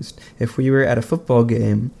being used. If we were at a football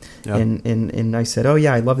game and I said, oh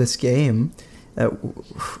yeah, I love this game,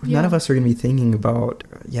 none of us are going to be thinking about,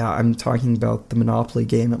 I'm talking about the Monopoly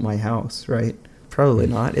game at my house, right? Probably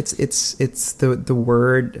not. It's the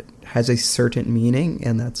word has a certain meaning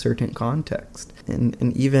in that certain context.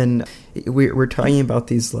 And even we're talking about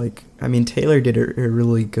these, Taylor did a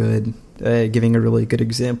really good, giving a really good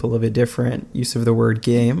example of a different use of the word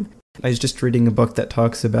game. I was just reading a book that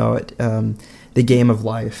talks about the game of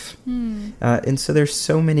life. And so there's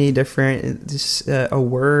so many different, a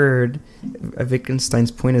word,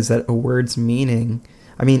 Wittgenstein's point is that a word's meaning,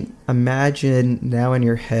 imagine now in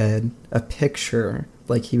your head a picture,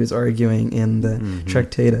 like he was arguing in the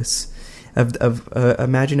Tractatus,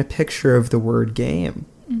 imagine a picture of the word game.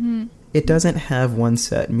 It doesn't have one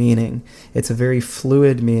set meaning. It's a very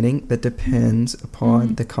fluid meaning that depends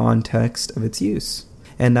upon the context of its use.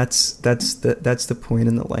 And that's the point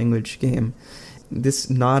in the language game. This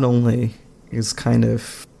not only is kind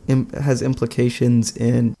of has implications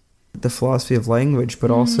in the philosophy of language,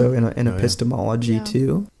 but also in epistemology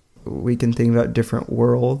too. We can think about different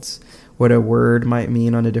worlds, what a word might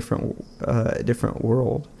mean on a different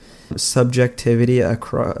world. Subjectivity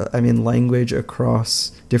language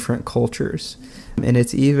across different cultures, and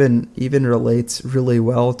it's even relates really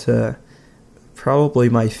well to probably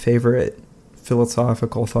my favorite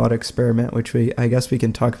philosophical thought experiment, which I guess we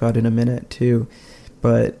can talk about in a minute too.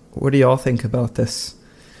 But what do y'all think about this?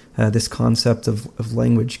 this concept of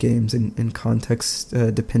language games and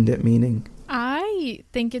context-dependent meaning. I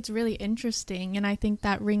think it's really interesting, and I think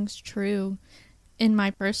that rings true in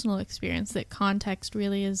my personal experience, that context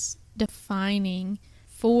really is defining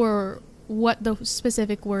for what the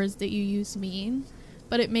specific words that you use mean.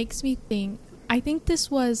 But it makes me think, I think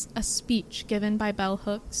this was a speech given by bell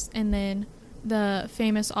hooks, and then the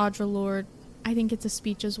famous Audre Lorde, I think it's a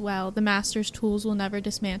speech as well, "The master's tools will never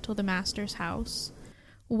dismantle the master's house,"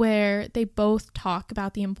 where they both talk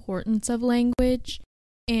about the importance of language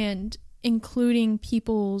and including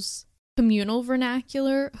people's communal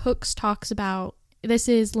vernacular. Hooks talks about, this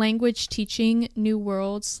is Language Teaching, New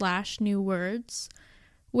World / New Words,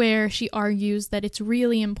 where she argues that it's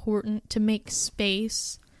really important to make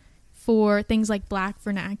space for things like Black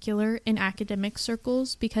vernacular in academic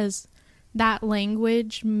circles, because that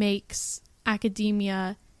language makes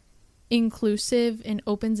academia inclusive and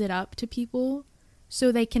opens it up to people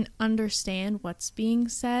so they can understand what's being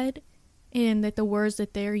said, and that the words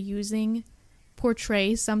that they're using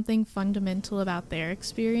portray something fundamental about their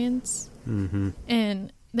experience. Mm-hmm.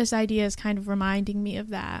 And this idea is kind of reminding me of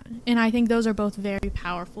that. And I think those are both very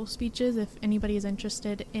powerful speeches. If anybody is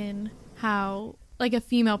interested in how, like, a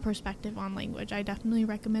female perspective on language, I definitely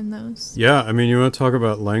recommend those. Yeah, I mean, you want to talk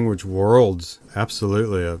about language worlds?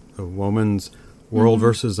 Absolutely. A woman's world mm-hmm.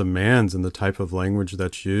 versus a man's, and the type of language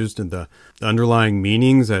that's used, and the underlying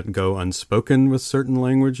meanings that go unspoken with certain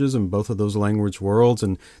languages in both of those language worlds.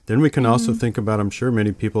 And then we can mm-hmm. also think about, I'm sure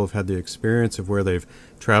many people have had the experience of where they've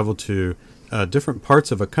traveled to different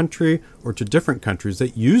parts of a country or to different countries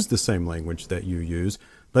that use the same language that you use,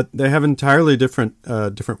 but they have entirely different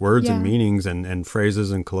words and meanings and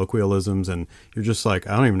phrases and colloquialisms, and you're just like,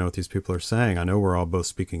 I don't even know what these people are saying. I know we're all both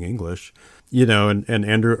speaking English. You know, and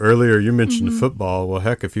Andrew, earlier you mentioned mm-hmm. football. Well,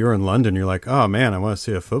 heck, if you're in London, you're like, oh man, I want to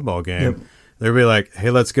see a football game. Yep. They'd be like,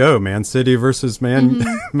 hey, let's go, Man City versus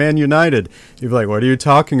Man United. You'd be like, what are you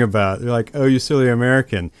talking about? They're like, oh, you silly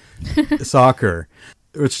American. Soccer.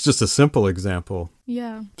 Which is just a simple example.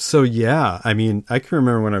 Yeah. So, yeah, I mean, I can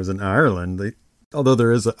remember when I was in Ireland, although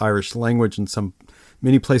there is an Irish language in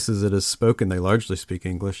many places it is spoken, they largely speak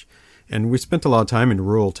English. And we spent a lot of time in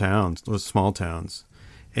rural towns, small towns.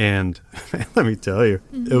 And let me tell you,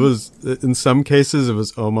 mm-hmm. It was, in some cases, it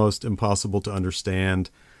was almost impossible to understand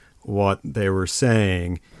what they were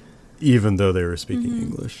saying, even though they were speaking mm-hmm.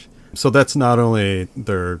 English. So that's not only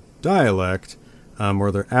their dialect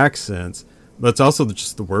or their accents, but it's also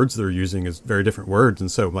just the words they're using is very different words.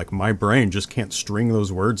 And so, like, my brain just can't string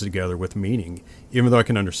those words together with meaning, even though I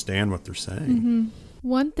can understand what they're saying. Mm-hmm.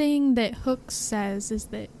 One thing that Hooks says is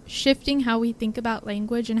that shifting how we think about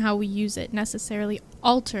language and how we use it necessarily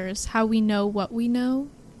alters how we know what we know.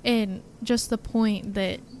 And just the point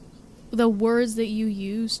that the words that you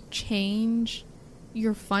use change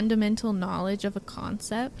your fundamental knowledge of a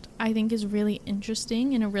concept, I think is really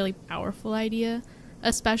interesting and a really powerful idea,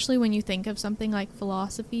 especially when you think of something like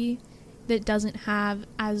philosophy that doesn't have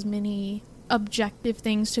as many objective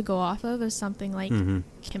things to go off of as something like mm-hmm.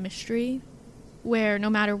 chemistry, where no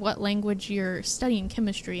matter what language you're studying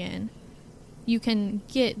chemistry in, you can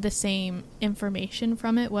get the same information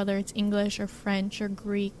from it, whether it's English or French or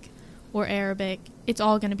Greek or Arabic. It's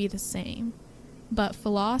all going to be the same. But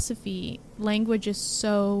philosophy, language is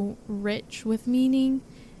so rich with meaning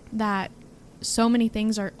that so many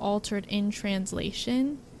things are altered in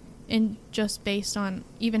translation, and just based on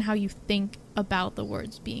even how you think about the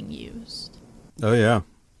words being used. Oh, yeah.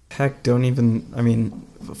 Heck,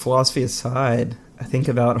 philosophy aside, I think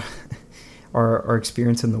about our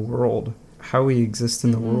experience in the world, how we exist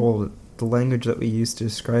in the mm-hmm. world. The language that we use to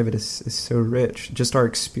describe it is so rich. Just our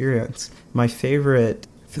experience. My favorite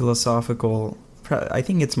philosophical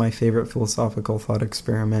thought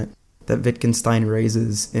experiment that Wittgenstein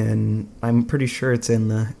raises in, I'm pretty sure it's in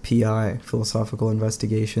the PI, Philosophical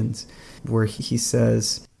Investigations, where he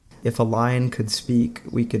says, if a lion could speak,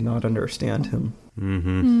 we could not understand him.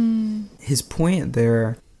 Mm-hmm. His point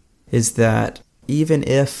there is that even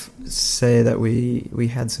if, say, that we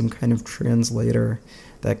had some kind of translator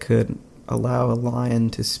that could allow a lion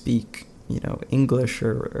to speak, English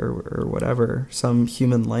or whatever, some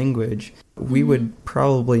human language, we would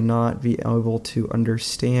probably not be able to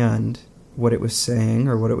understand what it was saying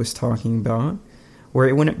or what it was talking about, or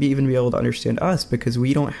it wouldn't even be able to understand us because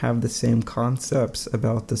we don't have the same concepts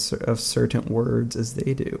about of certain words as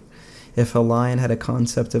they do. If a lion had a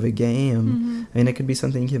concept of a game, mm-hmm. It could be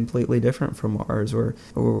something completely different from ours,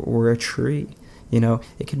 or a tree.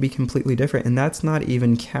 It could be completely different. And that's not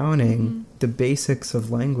even counting mm-hmm. the basics of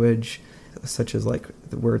language, such as like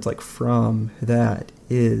the words like from, that,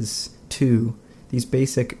 is, to. these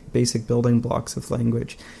basic building blocks of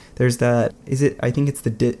language. There's that, I think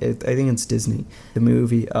it's Disney, the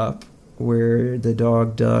movie Up, where the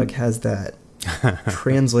dog Doug has that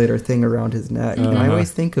translator thing around his neck. And I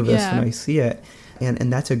always think of this when I see it.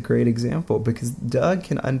 And that's a great example, because Doug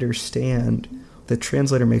can understand, the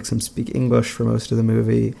translator makes him speak English for most of the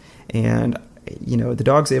movie, and the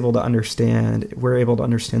dog's able to understand, we're able to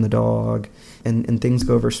understand the dog, and things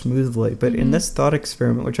go over smoothly. But in this thought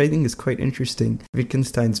experiment, which I think is quite interesting,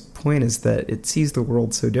 Wittgenstein's point is that it sees the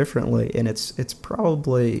world so differently, and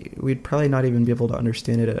we'd probably not even be able to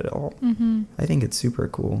understand it at all. I think it's super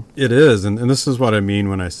cool. It is, and this is what I mean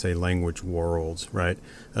when I say language worlds, right?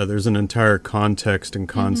 There's an entire context and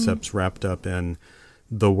concepts wrapped up in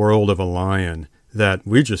the world of a lion that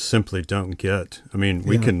we just simply don't get. I mean,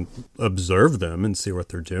 we can observe them and see what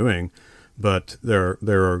they're doing, but there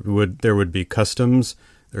would be customs,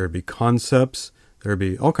 there would be concepts, there would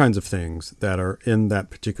be all kinds of things that are in that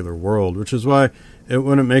particular world, which is why it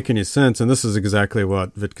wouldn't make any sense. And this is exactly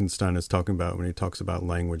what Wittgenstein is talking about when he talks about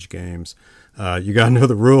language games. You got to know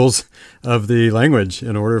the rules of the language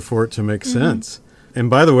in order for it to make sense. And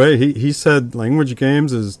by the way, he said language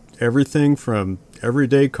games is everything from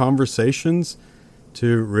everyday conversations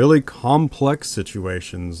to really complex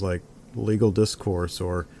situations like legal discourse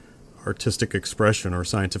or artistic expression or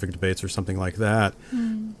scientific debates or something like that,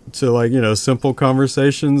 to simple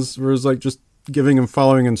conversations where it's like just giving and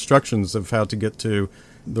following instructions of how to get to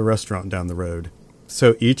the restaurant down the road.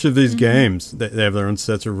 So each of these games, they have their own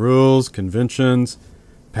sets of rules, conventions,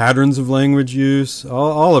 patterns of language use,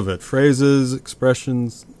 all of it, phrases,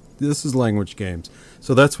 expressions. This is language games.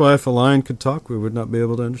 So that's why if a lion could talk, we would not be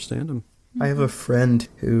able to understand him. I have a friend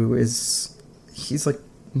he's like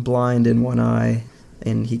blind in one eye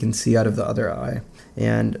and he can see out of the other eye.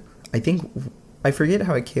 And I forget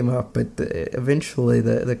how it came up, but eventually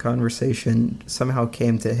the conversation somehow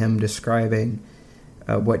came to him describing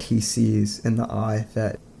what he sees in the eye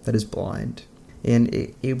that is blind. And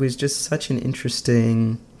it was just such an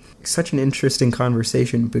interesting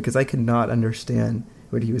conversation, because I could not understand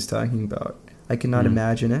what he was talking about. I could not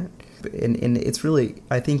imagine it. And it's really,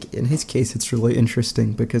 I think in his case, it's really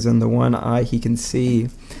interesting, because in the one eye he can see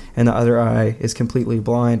and the other eye is completely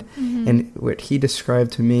blind. And what he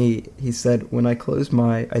described to me, he said, when I close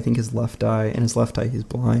his left eye, in his left eye he's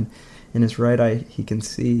blind, in his right eye he can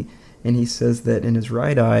see. And he says that in his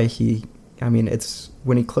right eye, it's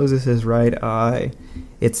when he closes his right eye,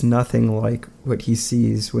 it's nothing like what he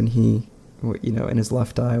sees when in his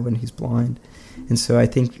left eye when he's blind. And so I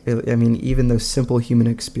think, even those simple human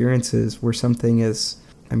experiences where something is,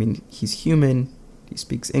 he's human, he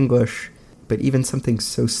speaks English, but even something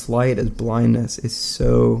so slight as blindness is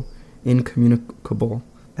so incommunicable.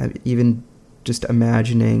 Even just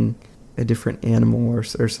imagining a different animal or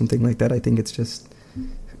something like that, I think it's just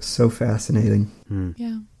so fascinating.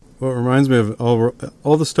 Yeah. Well, it reminds me of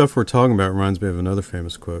all the stuff we're talking about reminds me of another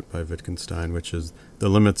famous quote by Wittgenstein, which is, "The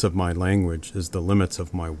limits of my language is the limits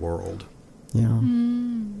of my world." Yeah.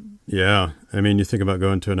 Yeah. You think about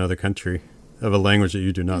going to another country of a language that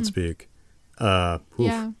you do not speak. You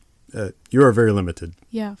are very limited.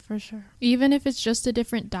 Yeah, for sure. Even if it's just a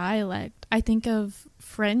different dialect. I think of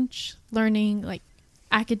French, learning like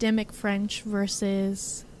academic French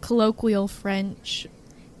versus colloquial French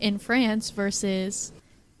in France versus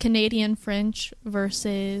Canadian French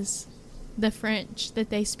versus the French that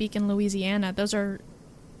they speak in Louisiana. Those are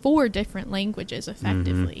 4 different languages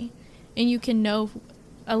effectively. And you can know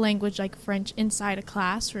a language like French inside a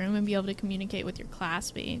classroom and be able to communicate with your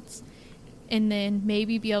classmates. And then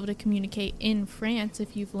maybe be able to communicate in France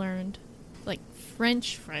if you've learned like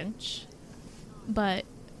French, but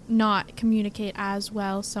not communicate as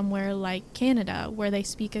well somewhere like Canada, where they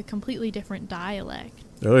speak a completely different dialect.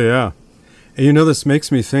 Oh, yeah. And this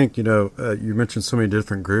makes me think, you mentioned so many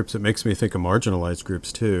different groups. It makes me think of marginalized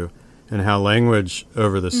groups too, and how language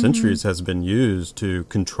over the centuries has been used to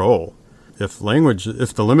control. If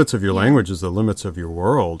the limits of your language is the limits of your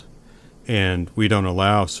world, and we don't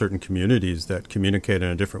allow certain communities that communicate in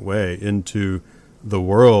a different way into the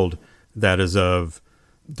world that is of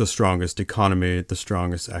the strongest economy, the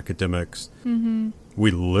strongest academics,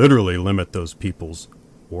 we literally limit those people's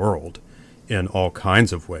world in all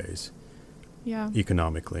kinds of ways,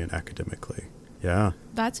 economically and academically. Yeah.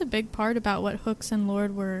 That's a big part about what Hooks and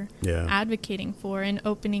Lord were advocating for, and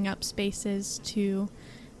opening up spaces to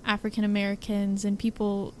African Americans and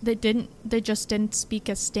people that just didn't speak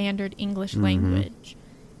a standard English language,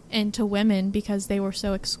 and to women because they were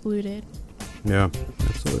so excluded. Yeah,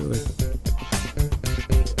 absolutely.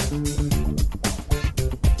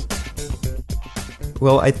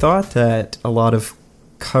 Well, I thought that a lot of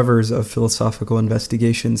covers of philosophical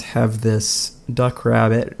investigations have this duck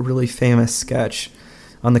rabbit, really famous sketch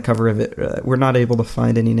on the cover of it. We're not able to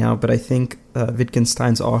find any now, but I think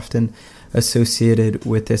Wittgenstein's often associated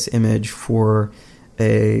with this image for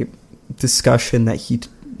a discussion that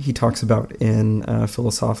he talks about in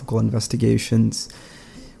philosophical investigations,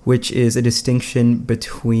 which is a distinction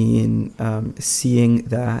between seeing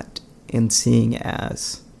that and seeing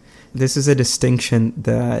as. This is a distinction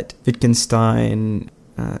that Wittgenstein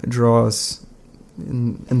draws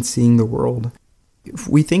in seeing the world. If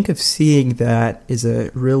we think of seeing that as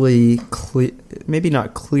a really clear, maybe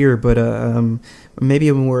not clear, but maybe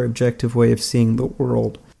a more objective way of seeing the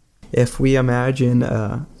world. If we imagine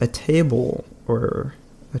a table or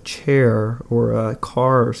a chair or a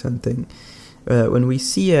car or something, when we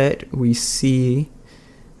see it, we see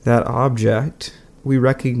that object, we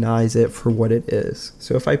recognize it for what it is.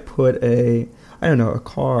 So if I put a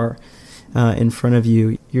car in front of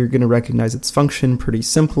you, you're going to recognize its function pretty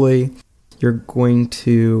simply. You're going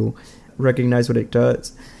to recognize what it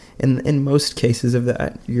does. In most cases of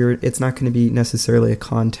that, it's not going to be necessarily a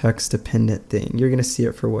context-dependent thing. You're going to see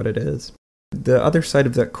it for what it is. The other side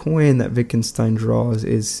of that coin that Wittgenstein draws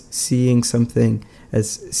is seeing something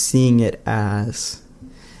as seeing it as,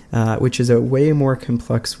 which is a way more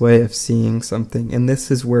complex way of seeing something. And this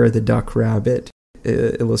is where the duck-rabbit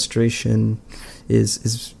illustration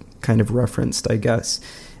is kind of referenced, I guess.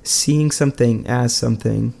 Seeing something as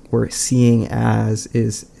something, or seeing as,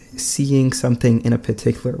 is seeing something in a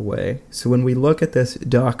particular way. So when we look at this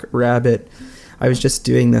duck rabbit, I was just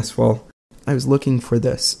doing this while I was looking for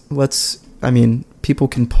this. People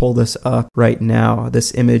can pull this up right now,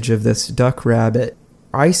 this image of this duck rabbit.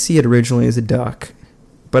 I see it originally as a duck,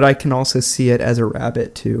 but I can also see it as a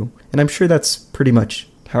rabbit too. And I'm sure that's pretty much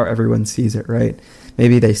how everyone sees it, right?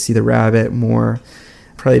 Maybe they see the rabbit more.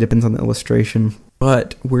 Probably depends on the illustration.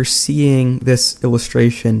 But we're seeing this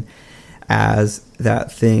illustration as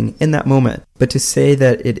that thing in that moment. But to say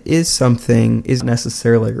that it is something isn't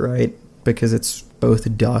necessarily right, because it's both a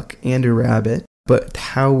duck and a rabbit. But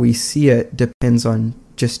how we see it depends on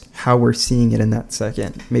just how we're seeing it in that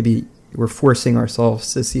second. Maybe we're forcing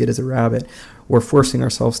ourselves to see it as a rabbit, or forcing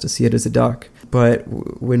ourselves to see it as a duck. But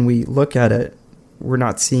when we look at it, we're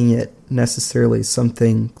not seeing it necessarily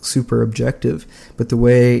something super objective, but the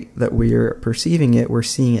way that we're perceiving it, we're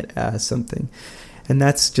seeing it as something. And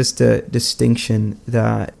that's just a distinction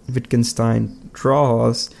that Wittgenstein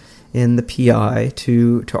draws in the PI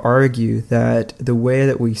to argue that the way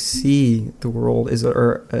that we see the world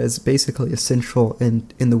is basically essential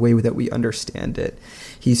in the way that we understand it.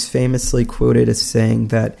 He's famously quoted as saying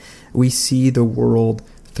that we see the world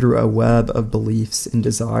through a web of beliefs and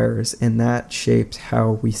desires, and that shapes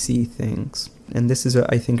how we see things. And this is,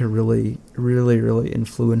 I think, a really, really, really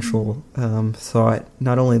influential thought,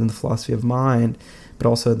 not only in the philosophy of mind, but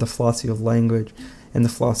also the philosophy of language and the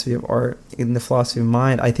philosophy of art. In the philosophy of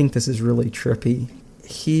mind, I think this is really trippy.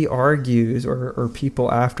 He argues, or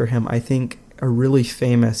people after him, I think a really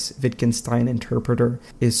famous Wittgenstein interpreter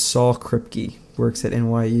is Saul Kripke, works at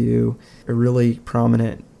NYU, a really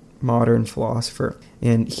prominent modern philosopher.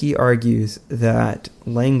 And he argues that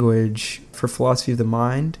language, for philosophy of the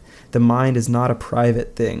mind is not a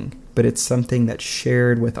private thing, but it's something that's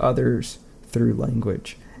shared with others through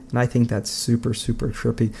language. And I think that's super, super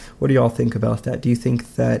trippy. What do y'all think about that? Do you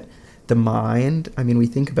think that the mind, we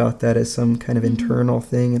think about that as some kind of internal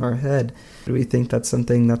thing in our head. Do we think that's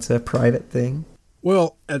something that's a private thing?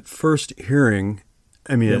 Well, at first hearing,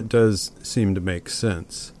 it does seem to make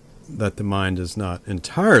sense that the mind is not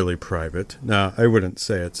entirely private. Now, I wouldn't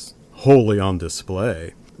say it's wholly on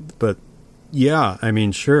display, but yeah,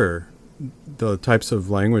 sure, the types of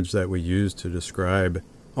language that we use to describe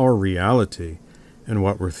our reality and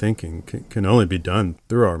what we're thinking can only be done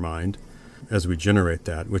through our mind as we generate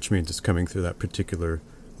that, which means it's coming through that particular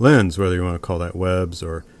lens, whether you want to call that webs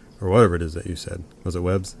or whatever it is that you said. Was it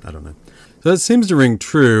webs? I don't know. So that seems to ring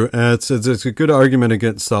true. It's a good argument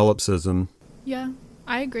against solipsism. Yeah.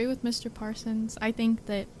 I agree with Mr. Parsons. I think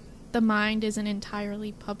that the mind isn't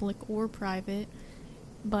entirely public or private,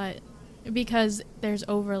 but because there's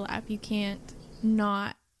overlap, you can't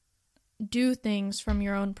not do things from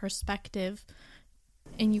your own perspective,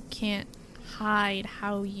 and you can't hide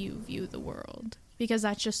how you view the world, because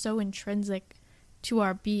that's just so intrinsic to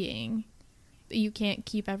our being that you can't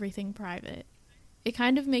keep everything private. It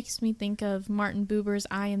kind of makes me think of Martin Buber's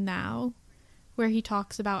I and Thou, where he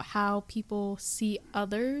talks about how people see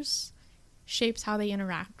others shapes how they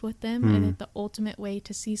interact with them, and that the ultimate way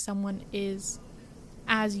to see someone is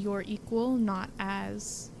as your equal, not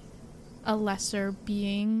as a lesser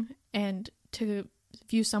being, and to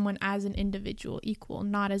view someone as an individual equal,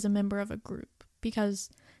 not as a member of a group. Because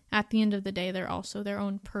at the end of the day, they're also their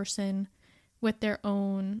own person with their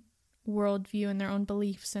own worldview and their own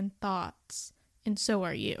beliefs and thoughts. And so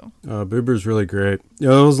are you. Buber's really great.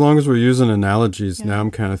 As long as we're using analogies, now I'm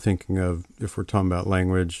kind of thinking of, if we're talking about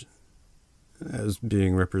language as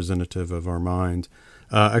being representative of our mind,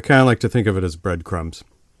 I kind of like to think of it as breadcrumbs.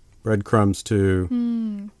 Breadcrumbs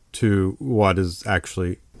to what is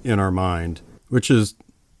actually in our mind, which is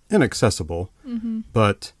inaccessible,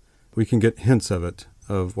 but we can get hints of it,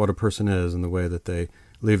 of what a person is and the way that they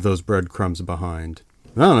leave those breadcrumbs behind.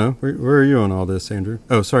 I don't know. Where are you on all this, Andrew?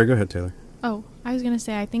 Oh, sorry. Go ahead, Taylor. Oh, I was going to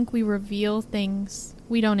say, I think we reveal things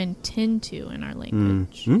we don't intend to in our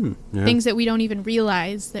language. Things that we don't even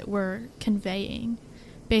realize that we're conveying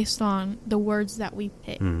based on the words that we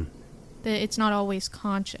pick. That it's not always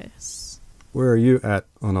conscious. Where are you at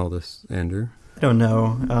on all this, Andrew? I don't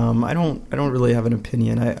know. I don't really have an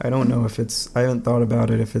opinion. I don't know if it's. I haven't thought about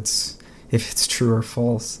it if it's true or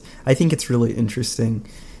false. I think it's really interesting.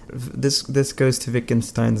 This goes to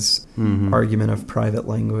Wittgenstein's argument of private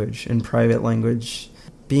language, and private language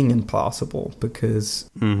being impossible because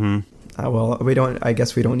we don't. I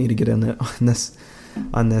guess we don't need to get in it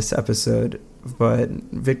on this episode. But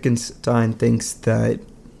Wittgenstein thinks that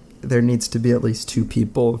there needs to be at least two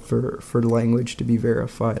people for language to be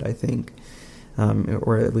verified, I think.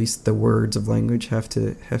 Or at least the words of language have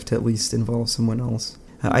to at least involve someone else.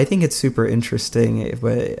 I think it's super interesting,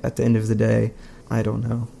 but at the end of the day, I don't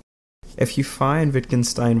know. If you find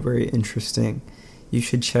Wittgenstein very interesting, you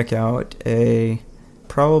should check out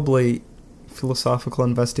probably Philosophical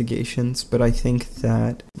Investigations, but I think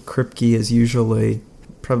that Kripke is usually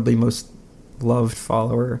probably most loved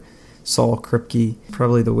follower, Saul Kripke,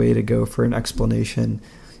 probably the way to go for an explanation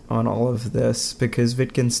on all of this, because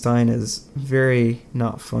Wittgenstein is very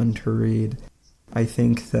not fun to read. I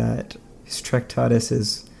think that his Tractatus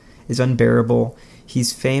is unbearable.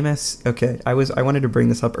 He's famous. Okay, I wanted to bring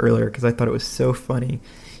this up earlier because I thought it was so funny.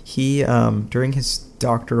 He during his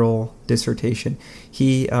doctoral dissertation,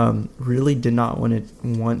 he really did not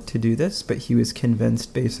want to do this, but he was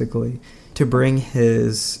convinced basically to bring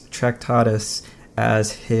his Tractatus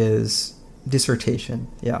as his dissertation.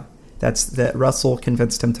 Yeah. That Russell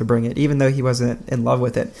convinced him to bring it, even though he wasn't in love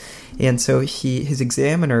with it. And so his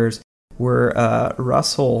examiners were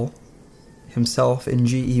Russell himself and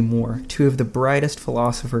G.E. Moore, two of the brightest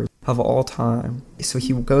philosophers of all time. So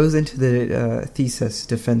he goes into the thesis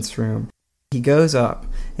defense room. He goes up,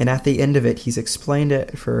 and at the end of it, he's explained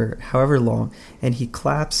it for however long, and he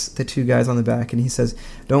claps the two guys on the back, and he says,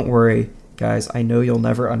 "Don't worry, guys, I know you'll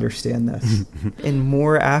never understand this." And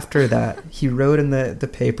more after that, he wrote in the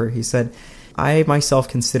paper, he said, "I myself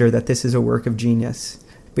consider that this is a work of genius.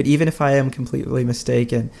 But even if I am completely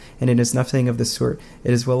mistaken, and it is nothing of the sort,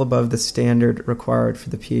 it is well above the standard required for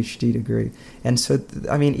the PhD degree." And so,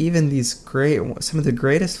 even some of the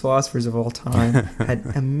greatest philosophers of all time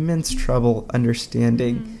had immense trouble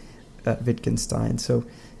understanding Wittgenstein. So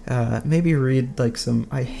maybe read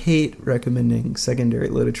I hate recommending secondary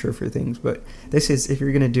literature for things, but this is, if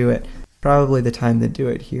you're going to do it, probably the time to do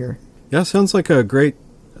it here. Yeah, sounds like a great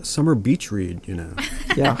summer beach read,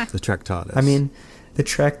 Yeah. The Tractatus. The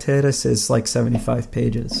Tractatus is 75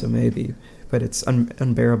 pages, so maybe, but it's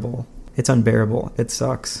unbearable. It's unbearable. It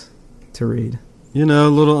sucks to read.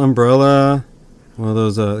 Little umbrella, one of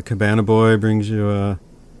those cabana boy brings you a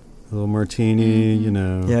little martini,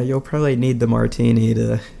 Yeah, you'll probably need the martini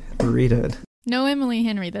to read it. No Emily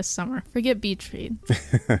Henry this summer. Forget beach read.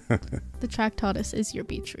 The Tractatus is your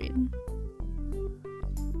beach read.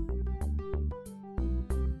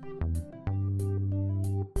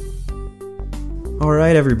 All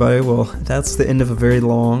right, everybody. Well, that's the end of a very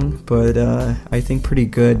long, but I think pretty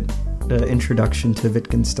good introduction to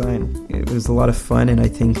Wittgenstein. It was a lot of fun, and I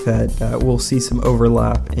think that we'll see some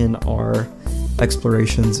overlap in our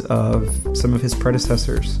explorations of some of his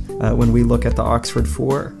predecessors when we look at the Oxford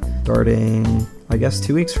Four, starting, I guess,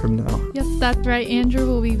 2 weeks from now. Yep, that's right. Andrew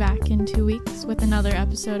will be back in 2 weeks with another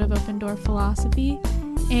episode of Open Door Philosophy.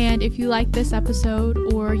 And if you like this episode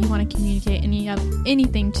or you want to communicate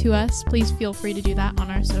anything to us, please feel free to do that on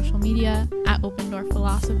our social media at Open Door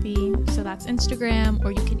Philosophy. So that's Instagram,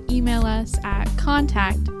 or you can email us at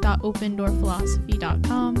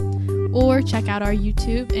contact.opendoorphilosophy.com, or check out our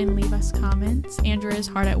YouTube and leave us comments. Andrew is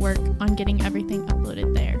hard at work on getting everything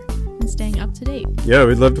uploaded there and staying up to date. Yeah,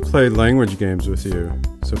 we'd love to play language games with you,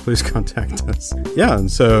 so please contact us. Yeah, and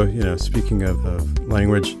so, speaking of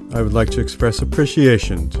language, I would like to express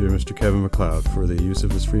appreciation to Mr. Kevin MacLeod for the use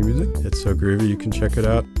of his free music. It's so groovy, you can check it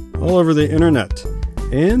out all over the internet.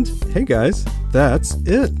 And, hey guys, that's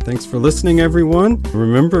it. Thanks for listening, everyone.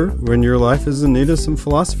 Remember, when your life is in need of some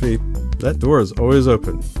philosophy, that door is always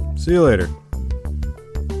open. See you later.